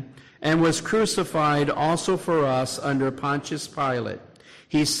man, and was crucified also for us under Pontius Pilate.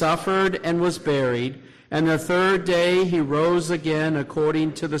 He suffered and was buried, and the third day he rose again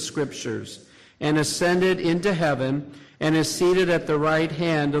according to the Scriptures, and ascended into heaven, and is seated at the right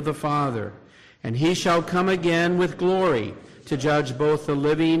hand of the Father. And he shall come again with glory to judge both the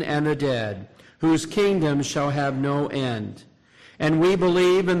living and the dead, whose kingdom shall have no end. And we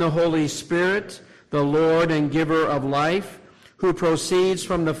believe in the Holy Spirit, the Lord and giver of life, who proceeds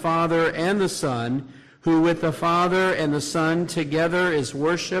from the Father and the Son, who with the Father and the Son together is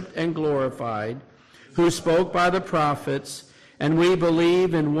worshipped and glorified, who spoke by the prophets, and we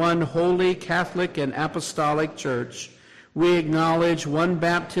believe in one holy Catholic and apostolic church. We acknowledge one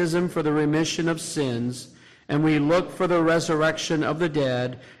baptism for the remission of sins, and we look for the resurrection of the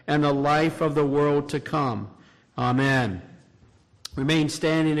dead and the life of the world to come. Amen. Remain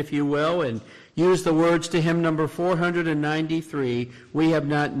standing, if you will, and use the words to hymn number 493, "We Have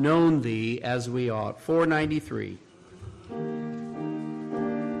Not Known Thee as We Ought." 493.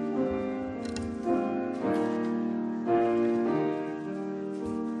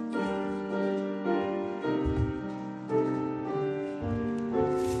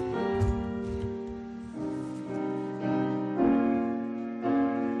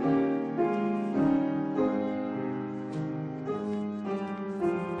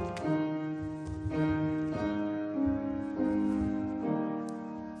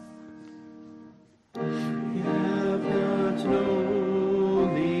 Yeah.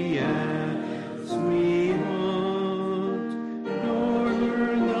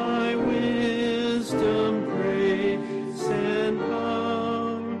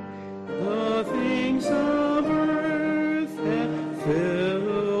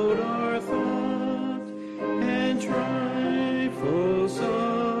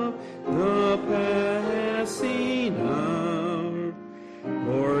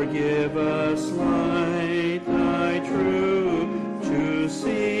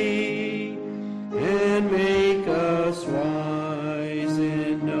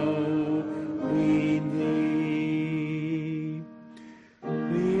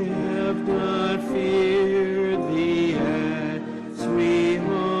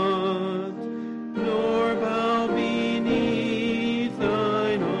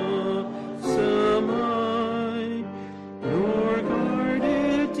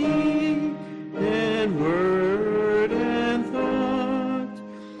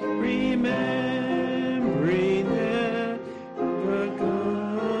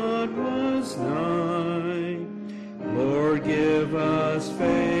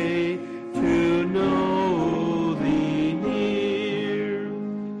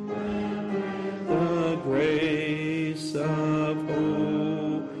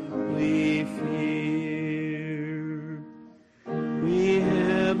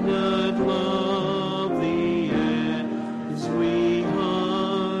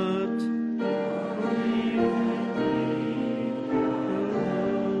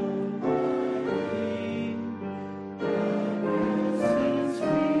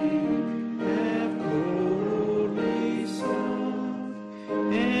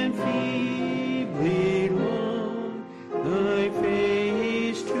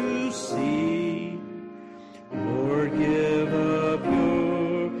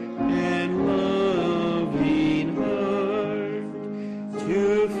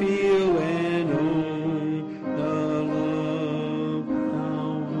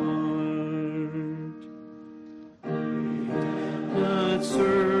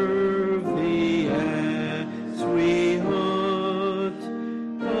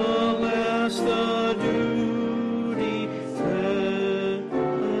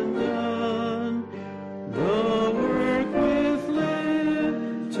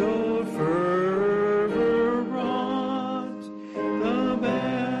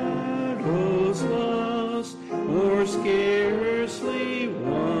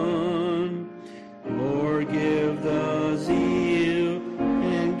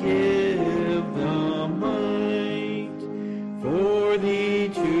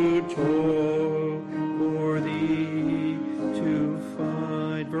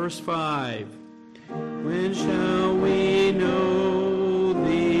 Verse 5. When shall we know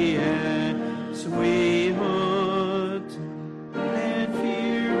thee as we hunt, and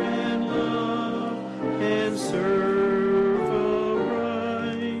fear and love and serve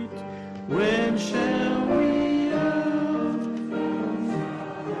aright? When shall we out perfect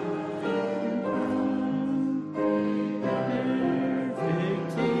in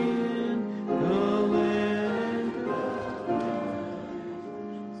the land?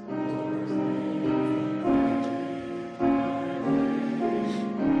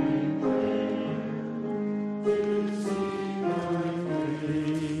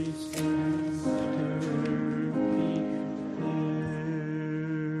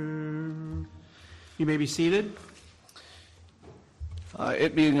 You may be seated.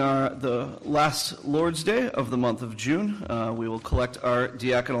 It being the last Lord's Day of the month of June, we will collect our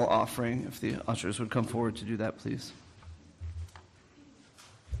diaconal offering. If the ushers would come forward to do that, please.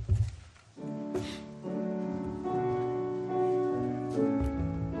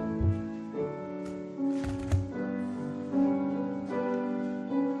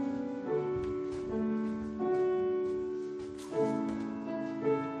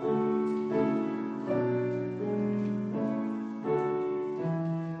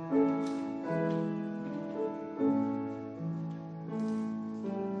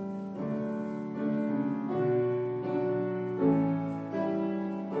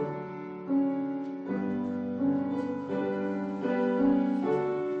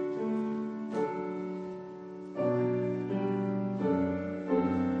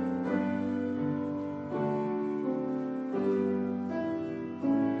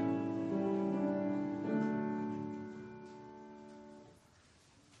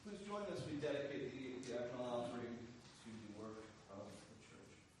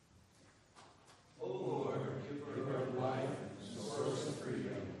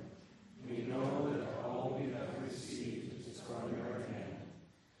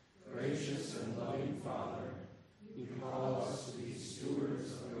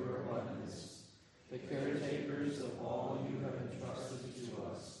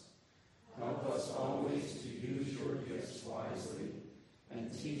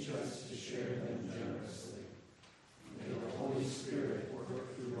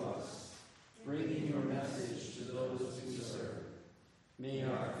 May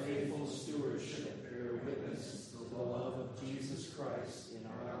our faithful stewardship bear witness to the love of Jesus Christ in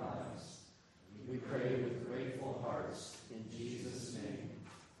our lives. We pray with grateful hearts in Jesus' name.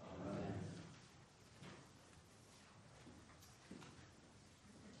 Amen.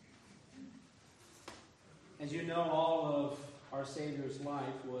 As you know, all of our Savior's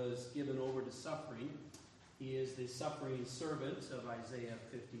life was given over to suffering. He is the suffering servant of Isaiah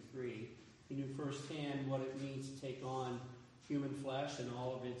 53. He knew firsthand what it means to take on human flesh and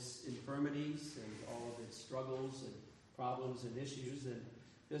all of its infirmities and all of its struggles and problems and issues. And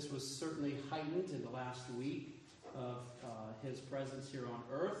this was certainly heightened in the last week of his presence here on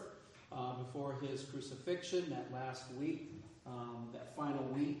earth before his crucifixion, that last week, that final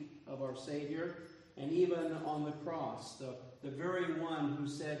week of our Savior. And even on the cross, the very one who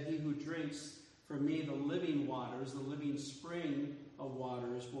said, "He who drinks from me the living waters, the living spring of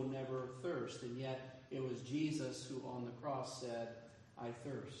waters, will never thirst." And yet it was Jesus who on the cross said, "I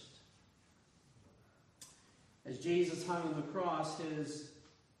thirst." As Jesus hung on the cross,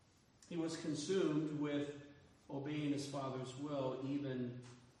 he was consumed with obeying his Father's will, even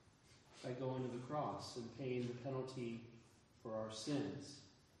by going to the cross and paying the penalty for our sins.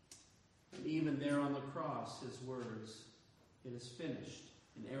 And even there on the cross, his words, "It is finished,"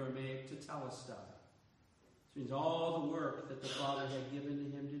 in Aramaic, tetelestai. This means all the work that the Father had given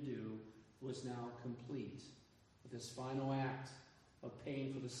to him to do was now complete, with this final act of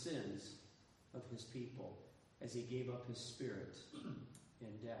paying for the sins of his people as he gave up his spirit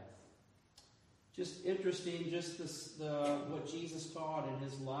in death. Just interesting, just what Jesus taught in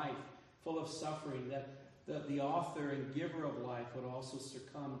his life, full of suffering, that the author and giver of life would also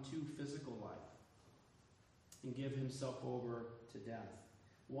succumb to physical life and give himself over to death.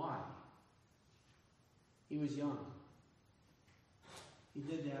 Why? He was young. He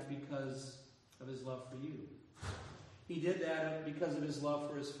did that because of his love for you. He did that because of his love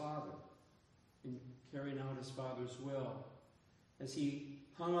for his Father in carrying out his Father's will. As he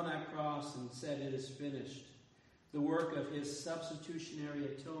hung on that cross and said, "It is finished," the work of his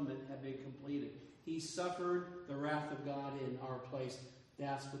substitutionary atonement had been completed. He suffered the wrath of God in our place.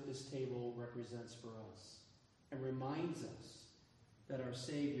 That's what this table represents for us, and reminds us that our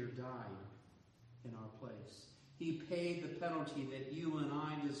Savior died in our place. He paid the penalty that you and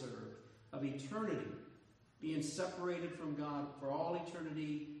I deserve of eternity being separated from God for all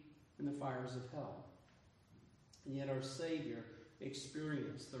eternity in the fires of hell. And yet our Savior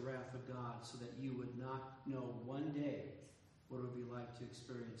experienced the wrath of God so that you would not know one day what it would be like to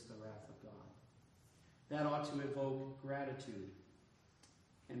experience the wrath of God. That ought to evoke gratitude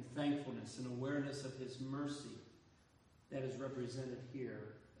and thankfulness and awareness of his mercy that is represented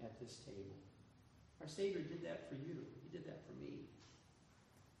here at this table. Our Savior did that for you. He did that for me.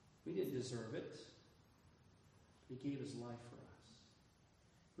 We didn't deserve it. He gave his life for us.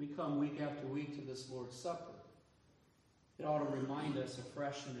 We come week after week to this Lord's Supper. It ought to remind us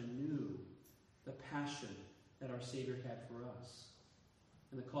afresh and anew the passion that our Savior had for us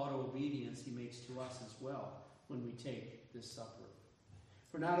and the call to obedience he makes to us as well when we take this supper.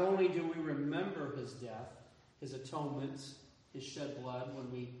 For not only do we remember his death, his atonement, his shed blood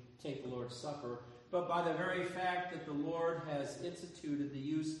when we take the Lord's Supper, but by the very fact that the Lord has instituted the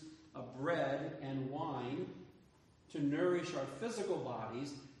use of bread and wine to nourish our physical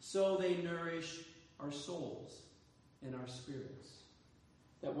bodies, so they nourish our souls and our spirits.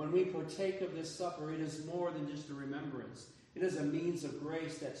 That when we partake of this supper, it is more than just a remembrance. It is a means of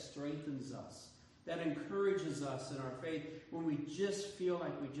grace that strengthens us, that encourages us in our faith when we just feel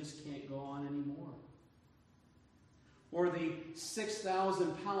like we just can't go on anymore. Or the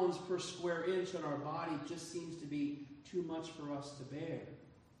 6,000 pounds per square inch on our body just seems to be too much for us to bear.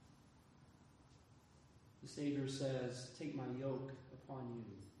 The Savior says, "Take my yoke upon you.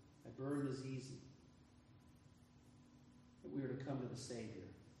 My burden is easy." That we are to come to the Savior,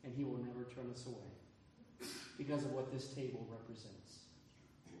 and he will never turn us away because of what this table represents.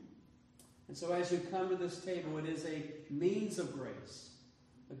 And so as you come to this table, it is a means of grace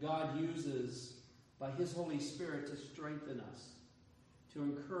that God uses by his Holy Spirit to strengthen us, to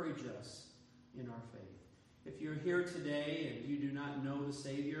encourage us in our faith. If you're here today and you do not know the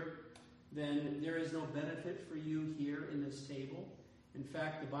Savior, then there is no benefit for you here in this table. In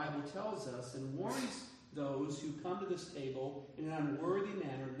fact, the Bible tells us and warns those who come to this table in an unworthy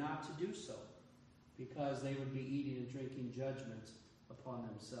manner not to do so, because they would be eating and drinking judgment upon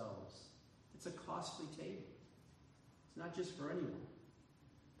themselves. It's a costly table. It's not just for anyone,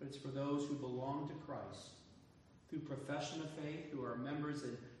 but it's for those who belong to Christ through profession of faith, who are members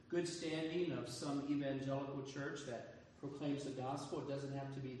in good standing of some evangelical church that proclaims the gospel. It doesn't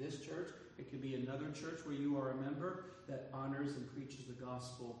have to be this church. It could be another church where you are a member that honors and preaches the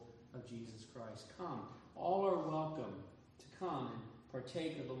gospel of Jesus Christ. Come. All are welcome to come and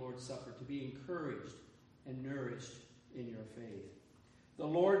partake of the Lord's Supper, to be encouraged and nourished in your faith. The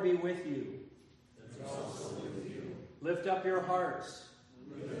Lord be with you. And also with you. Lift up your hearts.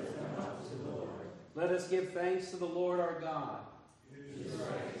 Lift them up to the Lord. Let us give thanks to the Lord our God. It is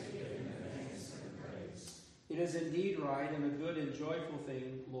right to give him thanks and praise. It is indeed right and a good and joyful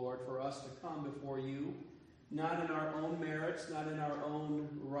thing, Lord, for us to come before you, not in our own merits, not in our own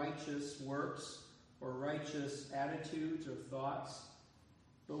righteous works or righteous attitudes or thoughts,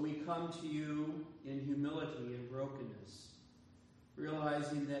 but we come to you in humility and brokenness,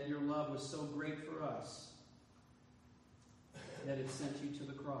 realizing that your love was so great for us that it sent you to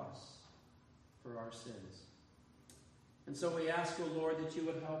the cross for our sins. And so we ask, O Lord, that you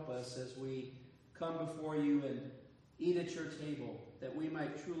would help us as we come before you and eat at your table, that we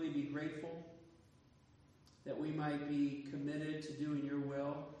might truly be grateful, that we might be committed to doing your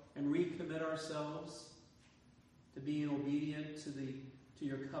will and recommit ourselves to being obedient to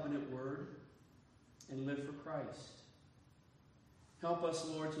your covenant word and live for Christ. Help us,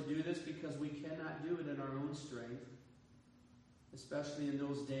 Lord, to do this because we cannot do it in our own strength, especially in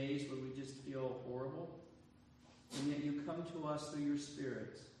those days when we just feel horrible. And yet you come to us through your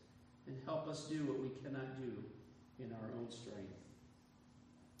Spirit and help us do what we cannot do in our own strength.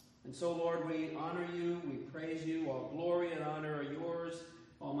 And so, Lord, we honor you, we praise you. All glory and honor are yours,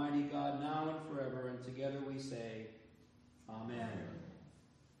 Almighty God, now and forever. And together we say, Amen.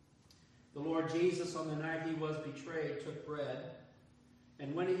 The Lord Jesus, on the night he was betrayed, took bread,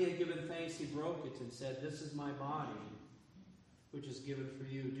 and when he had given thanks, he broke it and said, "This is my body, which is given for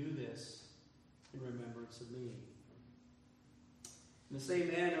you. Do this in remembrance of me." In the same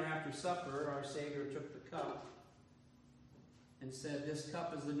manner, after supper, our Savior took the cup and said, "This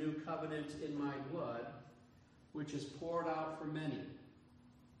cup is the new covenant in my blood, which is poured out for many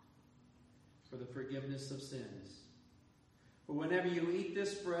for the forgiveness of sins. For whenever you eat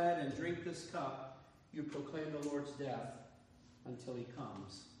this bread and drink this cup, you proclaim the Lord's death until he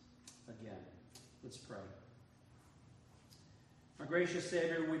comes again." Let's pray. Our gracious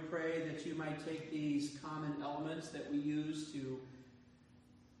Savior, we pray that you might take these common elements that we use to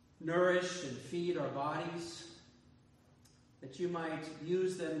nourish and feed our bodies, that you might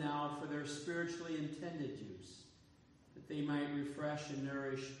use them now for their spiritually intended use, that they might refresh and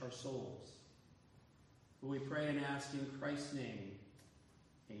nourish our souls. For we pray and ask in Christ's name,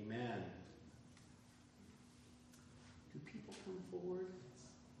 amen. Do people come forward?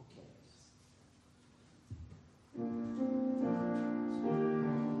 Okay.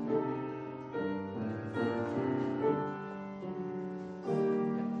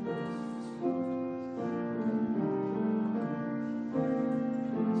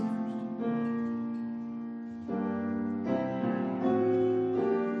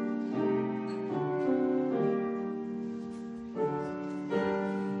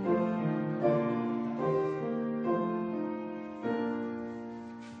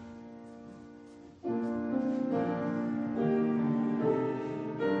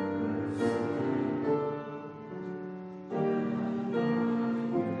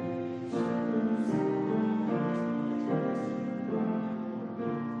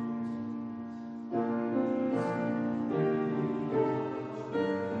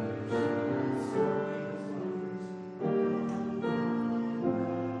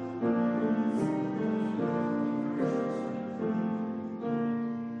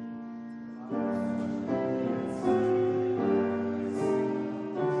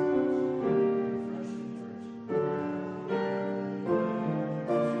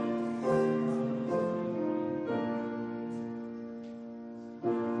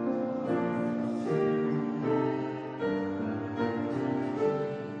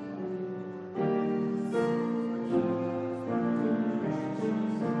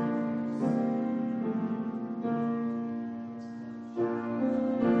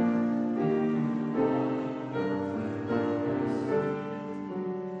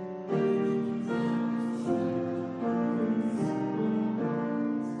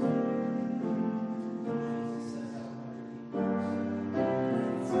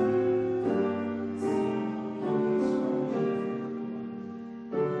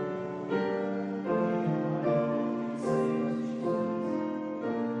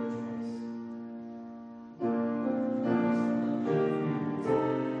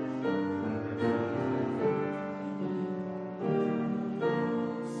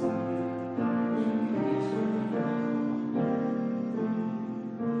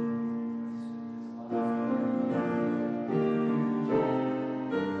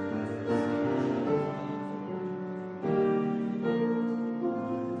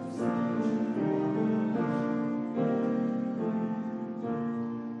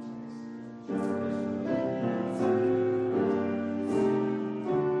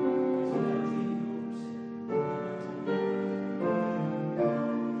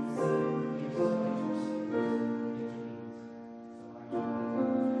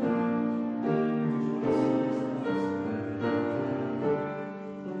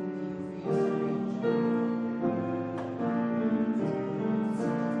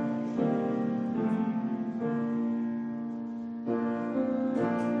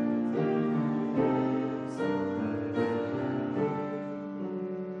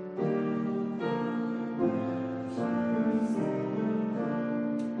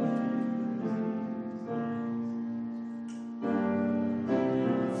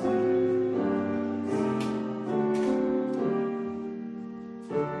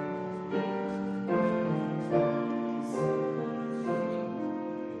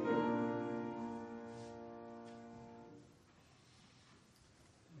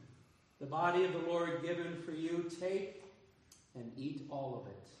 The body of the Lord given for you, take and eat all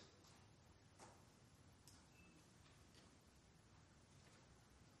of it.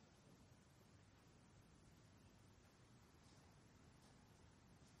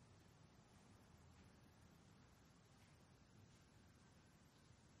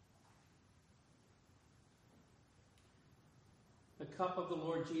 The cup of the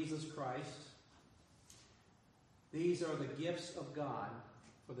Lord Jesus Christ. These are the gifts of God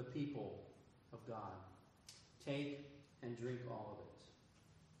for the people of God. Take and drink all of it.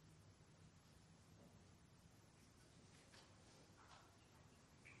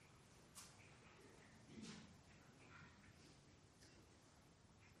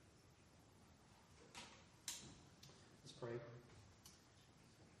 Let's pray.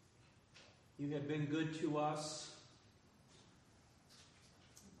 You have been good to us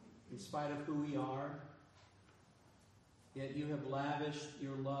in spite of who we are. Yet you have lavished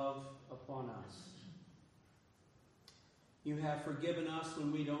your love upon us. You have forgiven us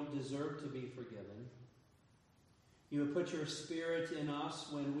when we don't deserve to be forgiven. You have put your Spirit in us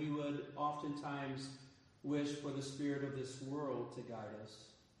when we would oftentimes wish for the spirit of this world to guide us.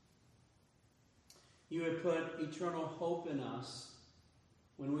 You have put eternal hope in us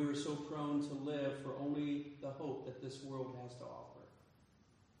when we were so prone to live for only the hope that this world has to offer.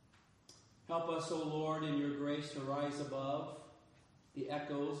 Help us, O Lord, in your grace to rise above the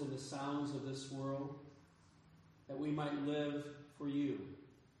echoes and the sounds of this world, that we might live for you,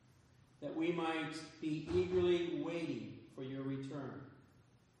 that we might be eagerly waiting for your return,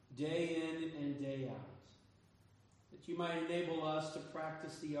 day in and day out, that you might enable us to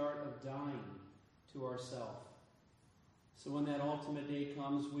practice the art of dying to ourselves, so when that ultimate day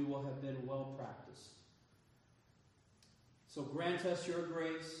comes, we will have been well practiced. So grant us your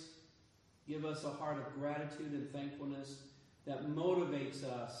grace. Give us a heart of gratitude and thankfulness that motivates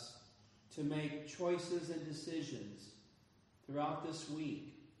us to make choices and decisions throughout this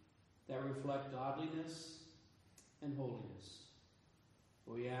week that reflect godliness and holiness.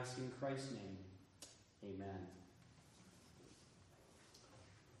 We ask in Christ's name, amen.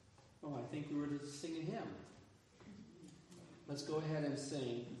 Oh, I think we were to sing a hymn. Let's go ahead and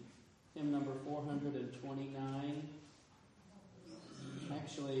sing hymn number 429.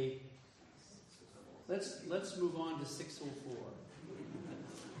 Actually, let's move on to 604.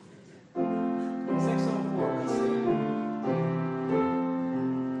 604, let's sing.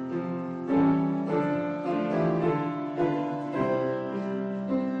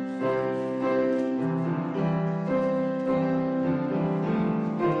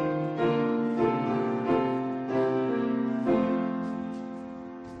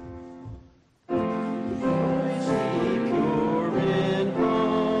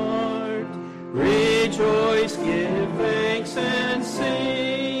 Rejoice, give thanks and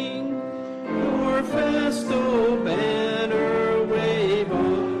sing. Your festal banner wave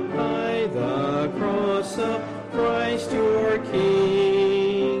on high, the cross of Christ your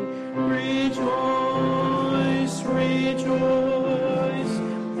King. Rejoice, rejoice,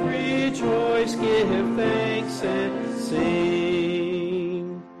 rejoice, give thanks and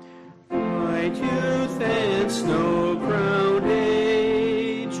sing. Bright youth and snow-crowned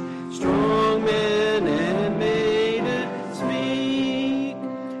age, strong men and maidens meek,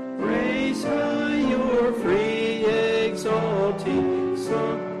 raise high your free exalting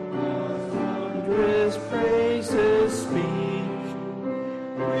song, wondrous praises speak.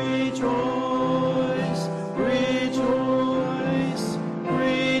 Rejoice, rejoice,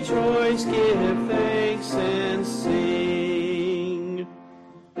 rejoice, give thanks and sing.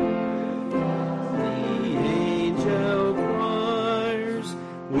 The angel choirs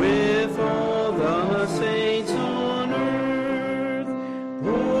with all the saints on earth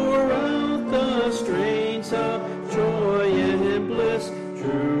pour out the strains of joy and bliss,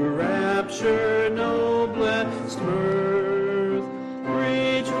 true rapture, noblest mirth.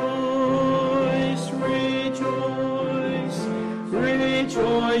 Rejoice, rejoice,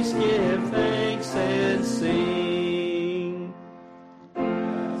 rejoice, give thanks and sing.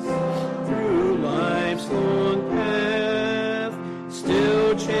 Through life's long path,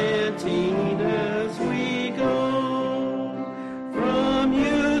 still chanting as we go, from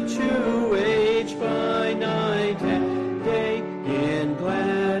youth to age, by night and day, in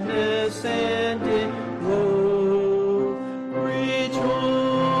gladness and in woe.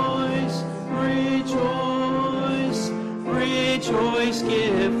 Rejoice, rejoice, rejoice,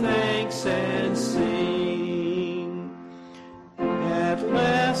 give thanks and sing. At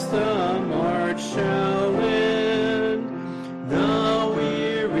last the march shall end, the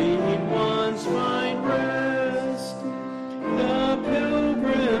wearied ones find rest, the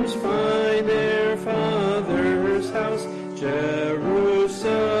pilgrims find their Father's house,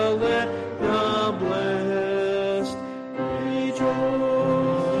 Jerusalem the blessed.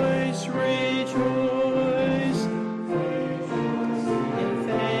 Rejoice, rejoice, give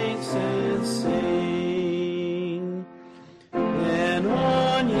thanks and sing. Then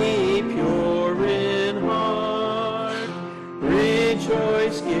on ye pure in heart,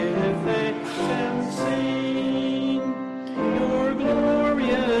 rejoice, give thanks and sing. Your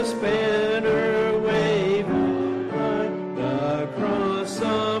glorious banner wave high, the cross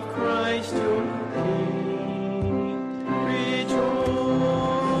of Christ your King.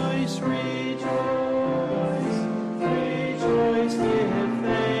 Rejoice, rejoice, rejoice, give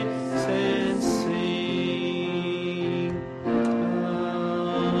thanks and sing.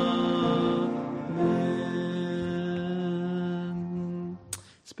 Amen.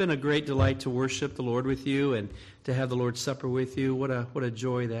 It's been a great delight to worship the Lord with you and to have the Lord's Supper with you. What a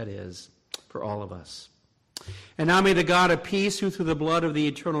joy that is for all of us. And now may the God of peace, who through the blood of the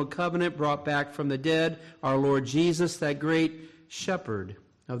eternal covenant brought back from the dead our Lord Jesus, that great shepherd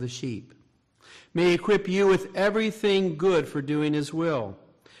of the sheep, may equip you with everything good for doing his will,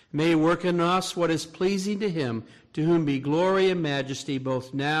 May he work in us what is pleasing to him, to whom be glory and majesty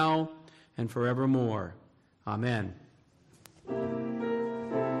both now and forevermore. Amen.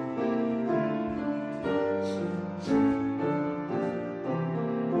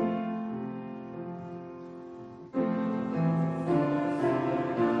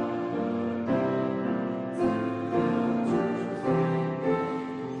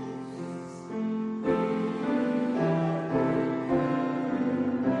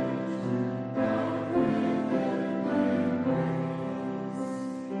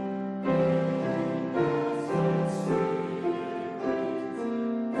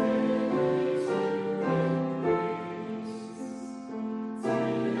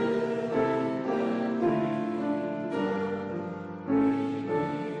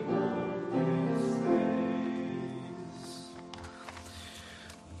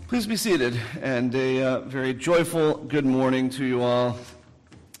 Please be seated, and a very joyful good morning to you all.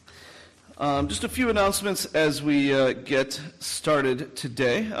 Just a few announcements as we get started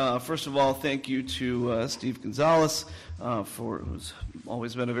today. First of all, thank you to Steve Gonzalez, who's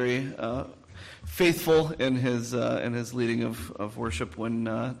always been a very faithful in his leading of worship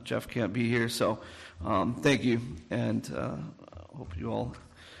when Jeff can't be here. So thank you, and hope you all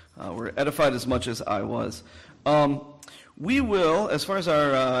were edified as much as I was. We will, as far as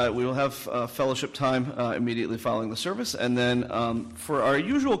we will have fellowship time immediately following the service, and then for our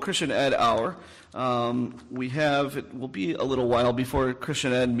usual Christian Ed hour, it will be a little while before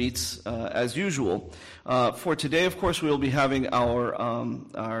Christian Ed meets as usual. For today, of course, we will be having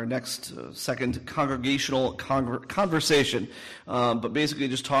our next second congregational conversation, but basically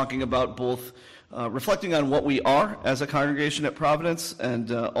just talking about both reflecting on what we are as a congregation at Providence,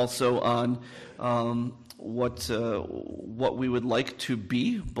 and also on what we would like to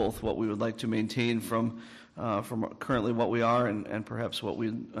be, both what we would like to maintain from currently what we are, and perhaps what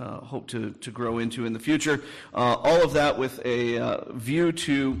we hope to grow into in the future. All of that with a view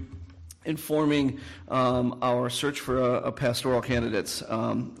to informing our search for a pastoral candidates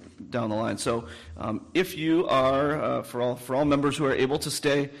down the line. So if you are, for all members who are able to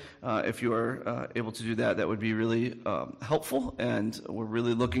stay, if you are able to do that, that would be really helpful, and we're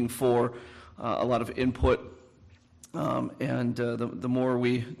really looking for a lot of input, and the more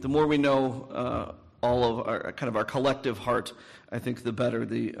we know all of our collective heart, I think the better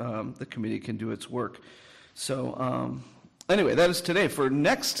the committee can do its work. So anyway, that is today. For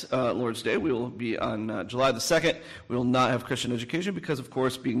next Lord's Day, we will be on July the 2nd. We will not have Christian education because, of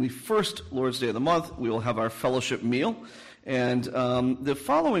course, being the first Lord's Day of the month, we will have our fellowship meal. And the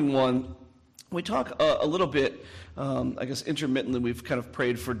following one, we talk a little bit, I guess intermittently, we've kind of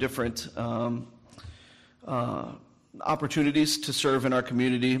prayed for different opportunities to serve in our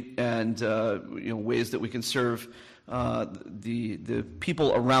community, and ways that we can serve the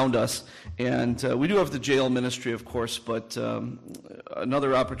people around us. And we do have the jail ministry, of course, but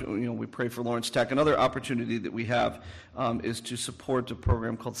another opportunity, we pray for Lawrence Tech. Another opportunity that we have is to support a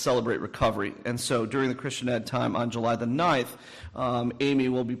program called Celebrate Recovery. And so during the Christian Ed time on July the 9th, Amy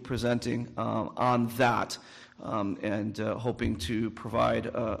will be presenting on that, and hoping to provide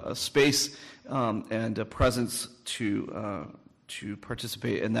a space and a presence to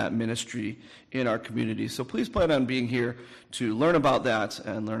participate in that ministry in our community. So please plan on being here to learn about that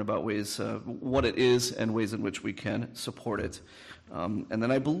and learn about ways, what it is and ways in which we can support it. And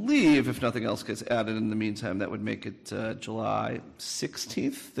then I believe, if nothing else gets added in the meantime, that would make it July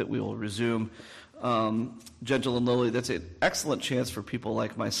 16th that we will resume Gentle and Lowly. That's an excellent chance for people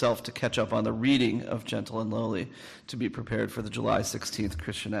like myself to catch up on the reading of Gentle and Lowly, to be prepared for the July 16th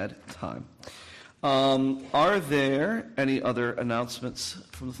Christian Ed time. Are there any other announcements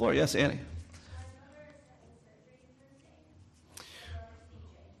from the floor? Yes, Annie.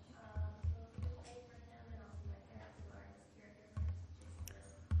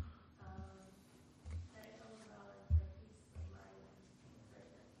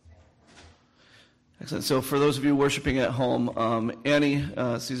 Excellent. So for those of you worshiping at home, Annie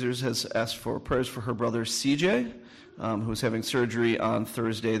Caesars has asked for prayers for her brother CJ, who's having surgery on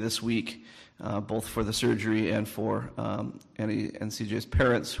Thursday this week, both for the surgery and for Annie and CJ's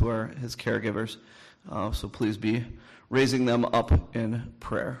parents, who are his caregivers. So please be raising them up in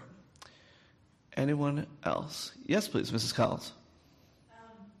prayer. Anyone else? Yes, please, Mrs. Collins.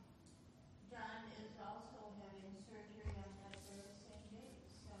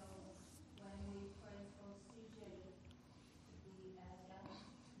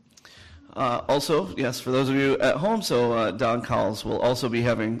 Also, yes, for those of you at home, so Don Collins will also be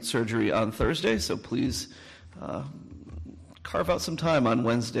having surgery on Thursday, so please carve out some time on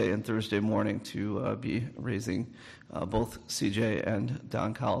Wednesday and Thursday morning to be raising both CJ and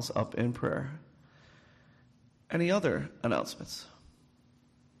Don Cowles up in prayer. Any other announcements?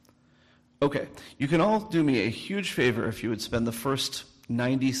 Okay, you can all do me a huge favor if you would spend the first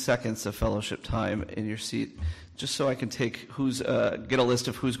 90 seconds of fellowship time in your seat, just so I can take get a list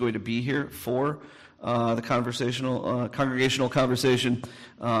of who's going to be here for the congregational conversation,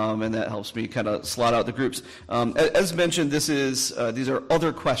 and that helps me kind of slot out the groups. As mentioned, these are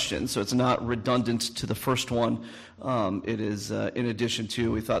other questions, so it's not redundant to the first one. It is in addition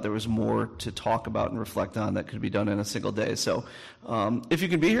to, we thought there was more to talk about and reflect on that could be done in a single day. So if you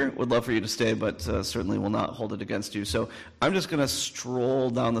can be here, would love for you to stay, but certainly will not hold it against you. So I'm just going to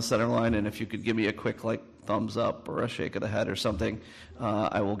stroll down the center line, and if you could give me a quick thumbs up or a shake of the head or something,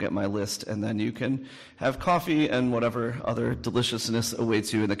 I will get my list, and then you can have coffee and whatever other deliciousness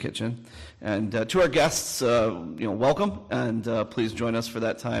awaits you in the kitchen. And to our guests, welcome, and please join us for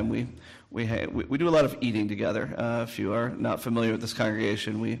that time. We do a lot of eating together. If you are not familiar with this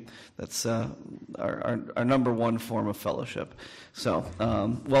congregation, that's our number one form of fellowship. So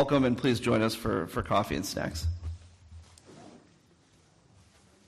welcome, and please join us for coffee and snacks.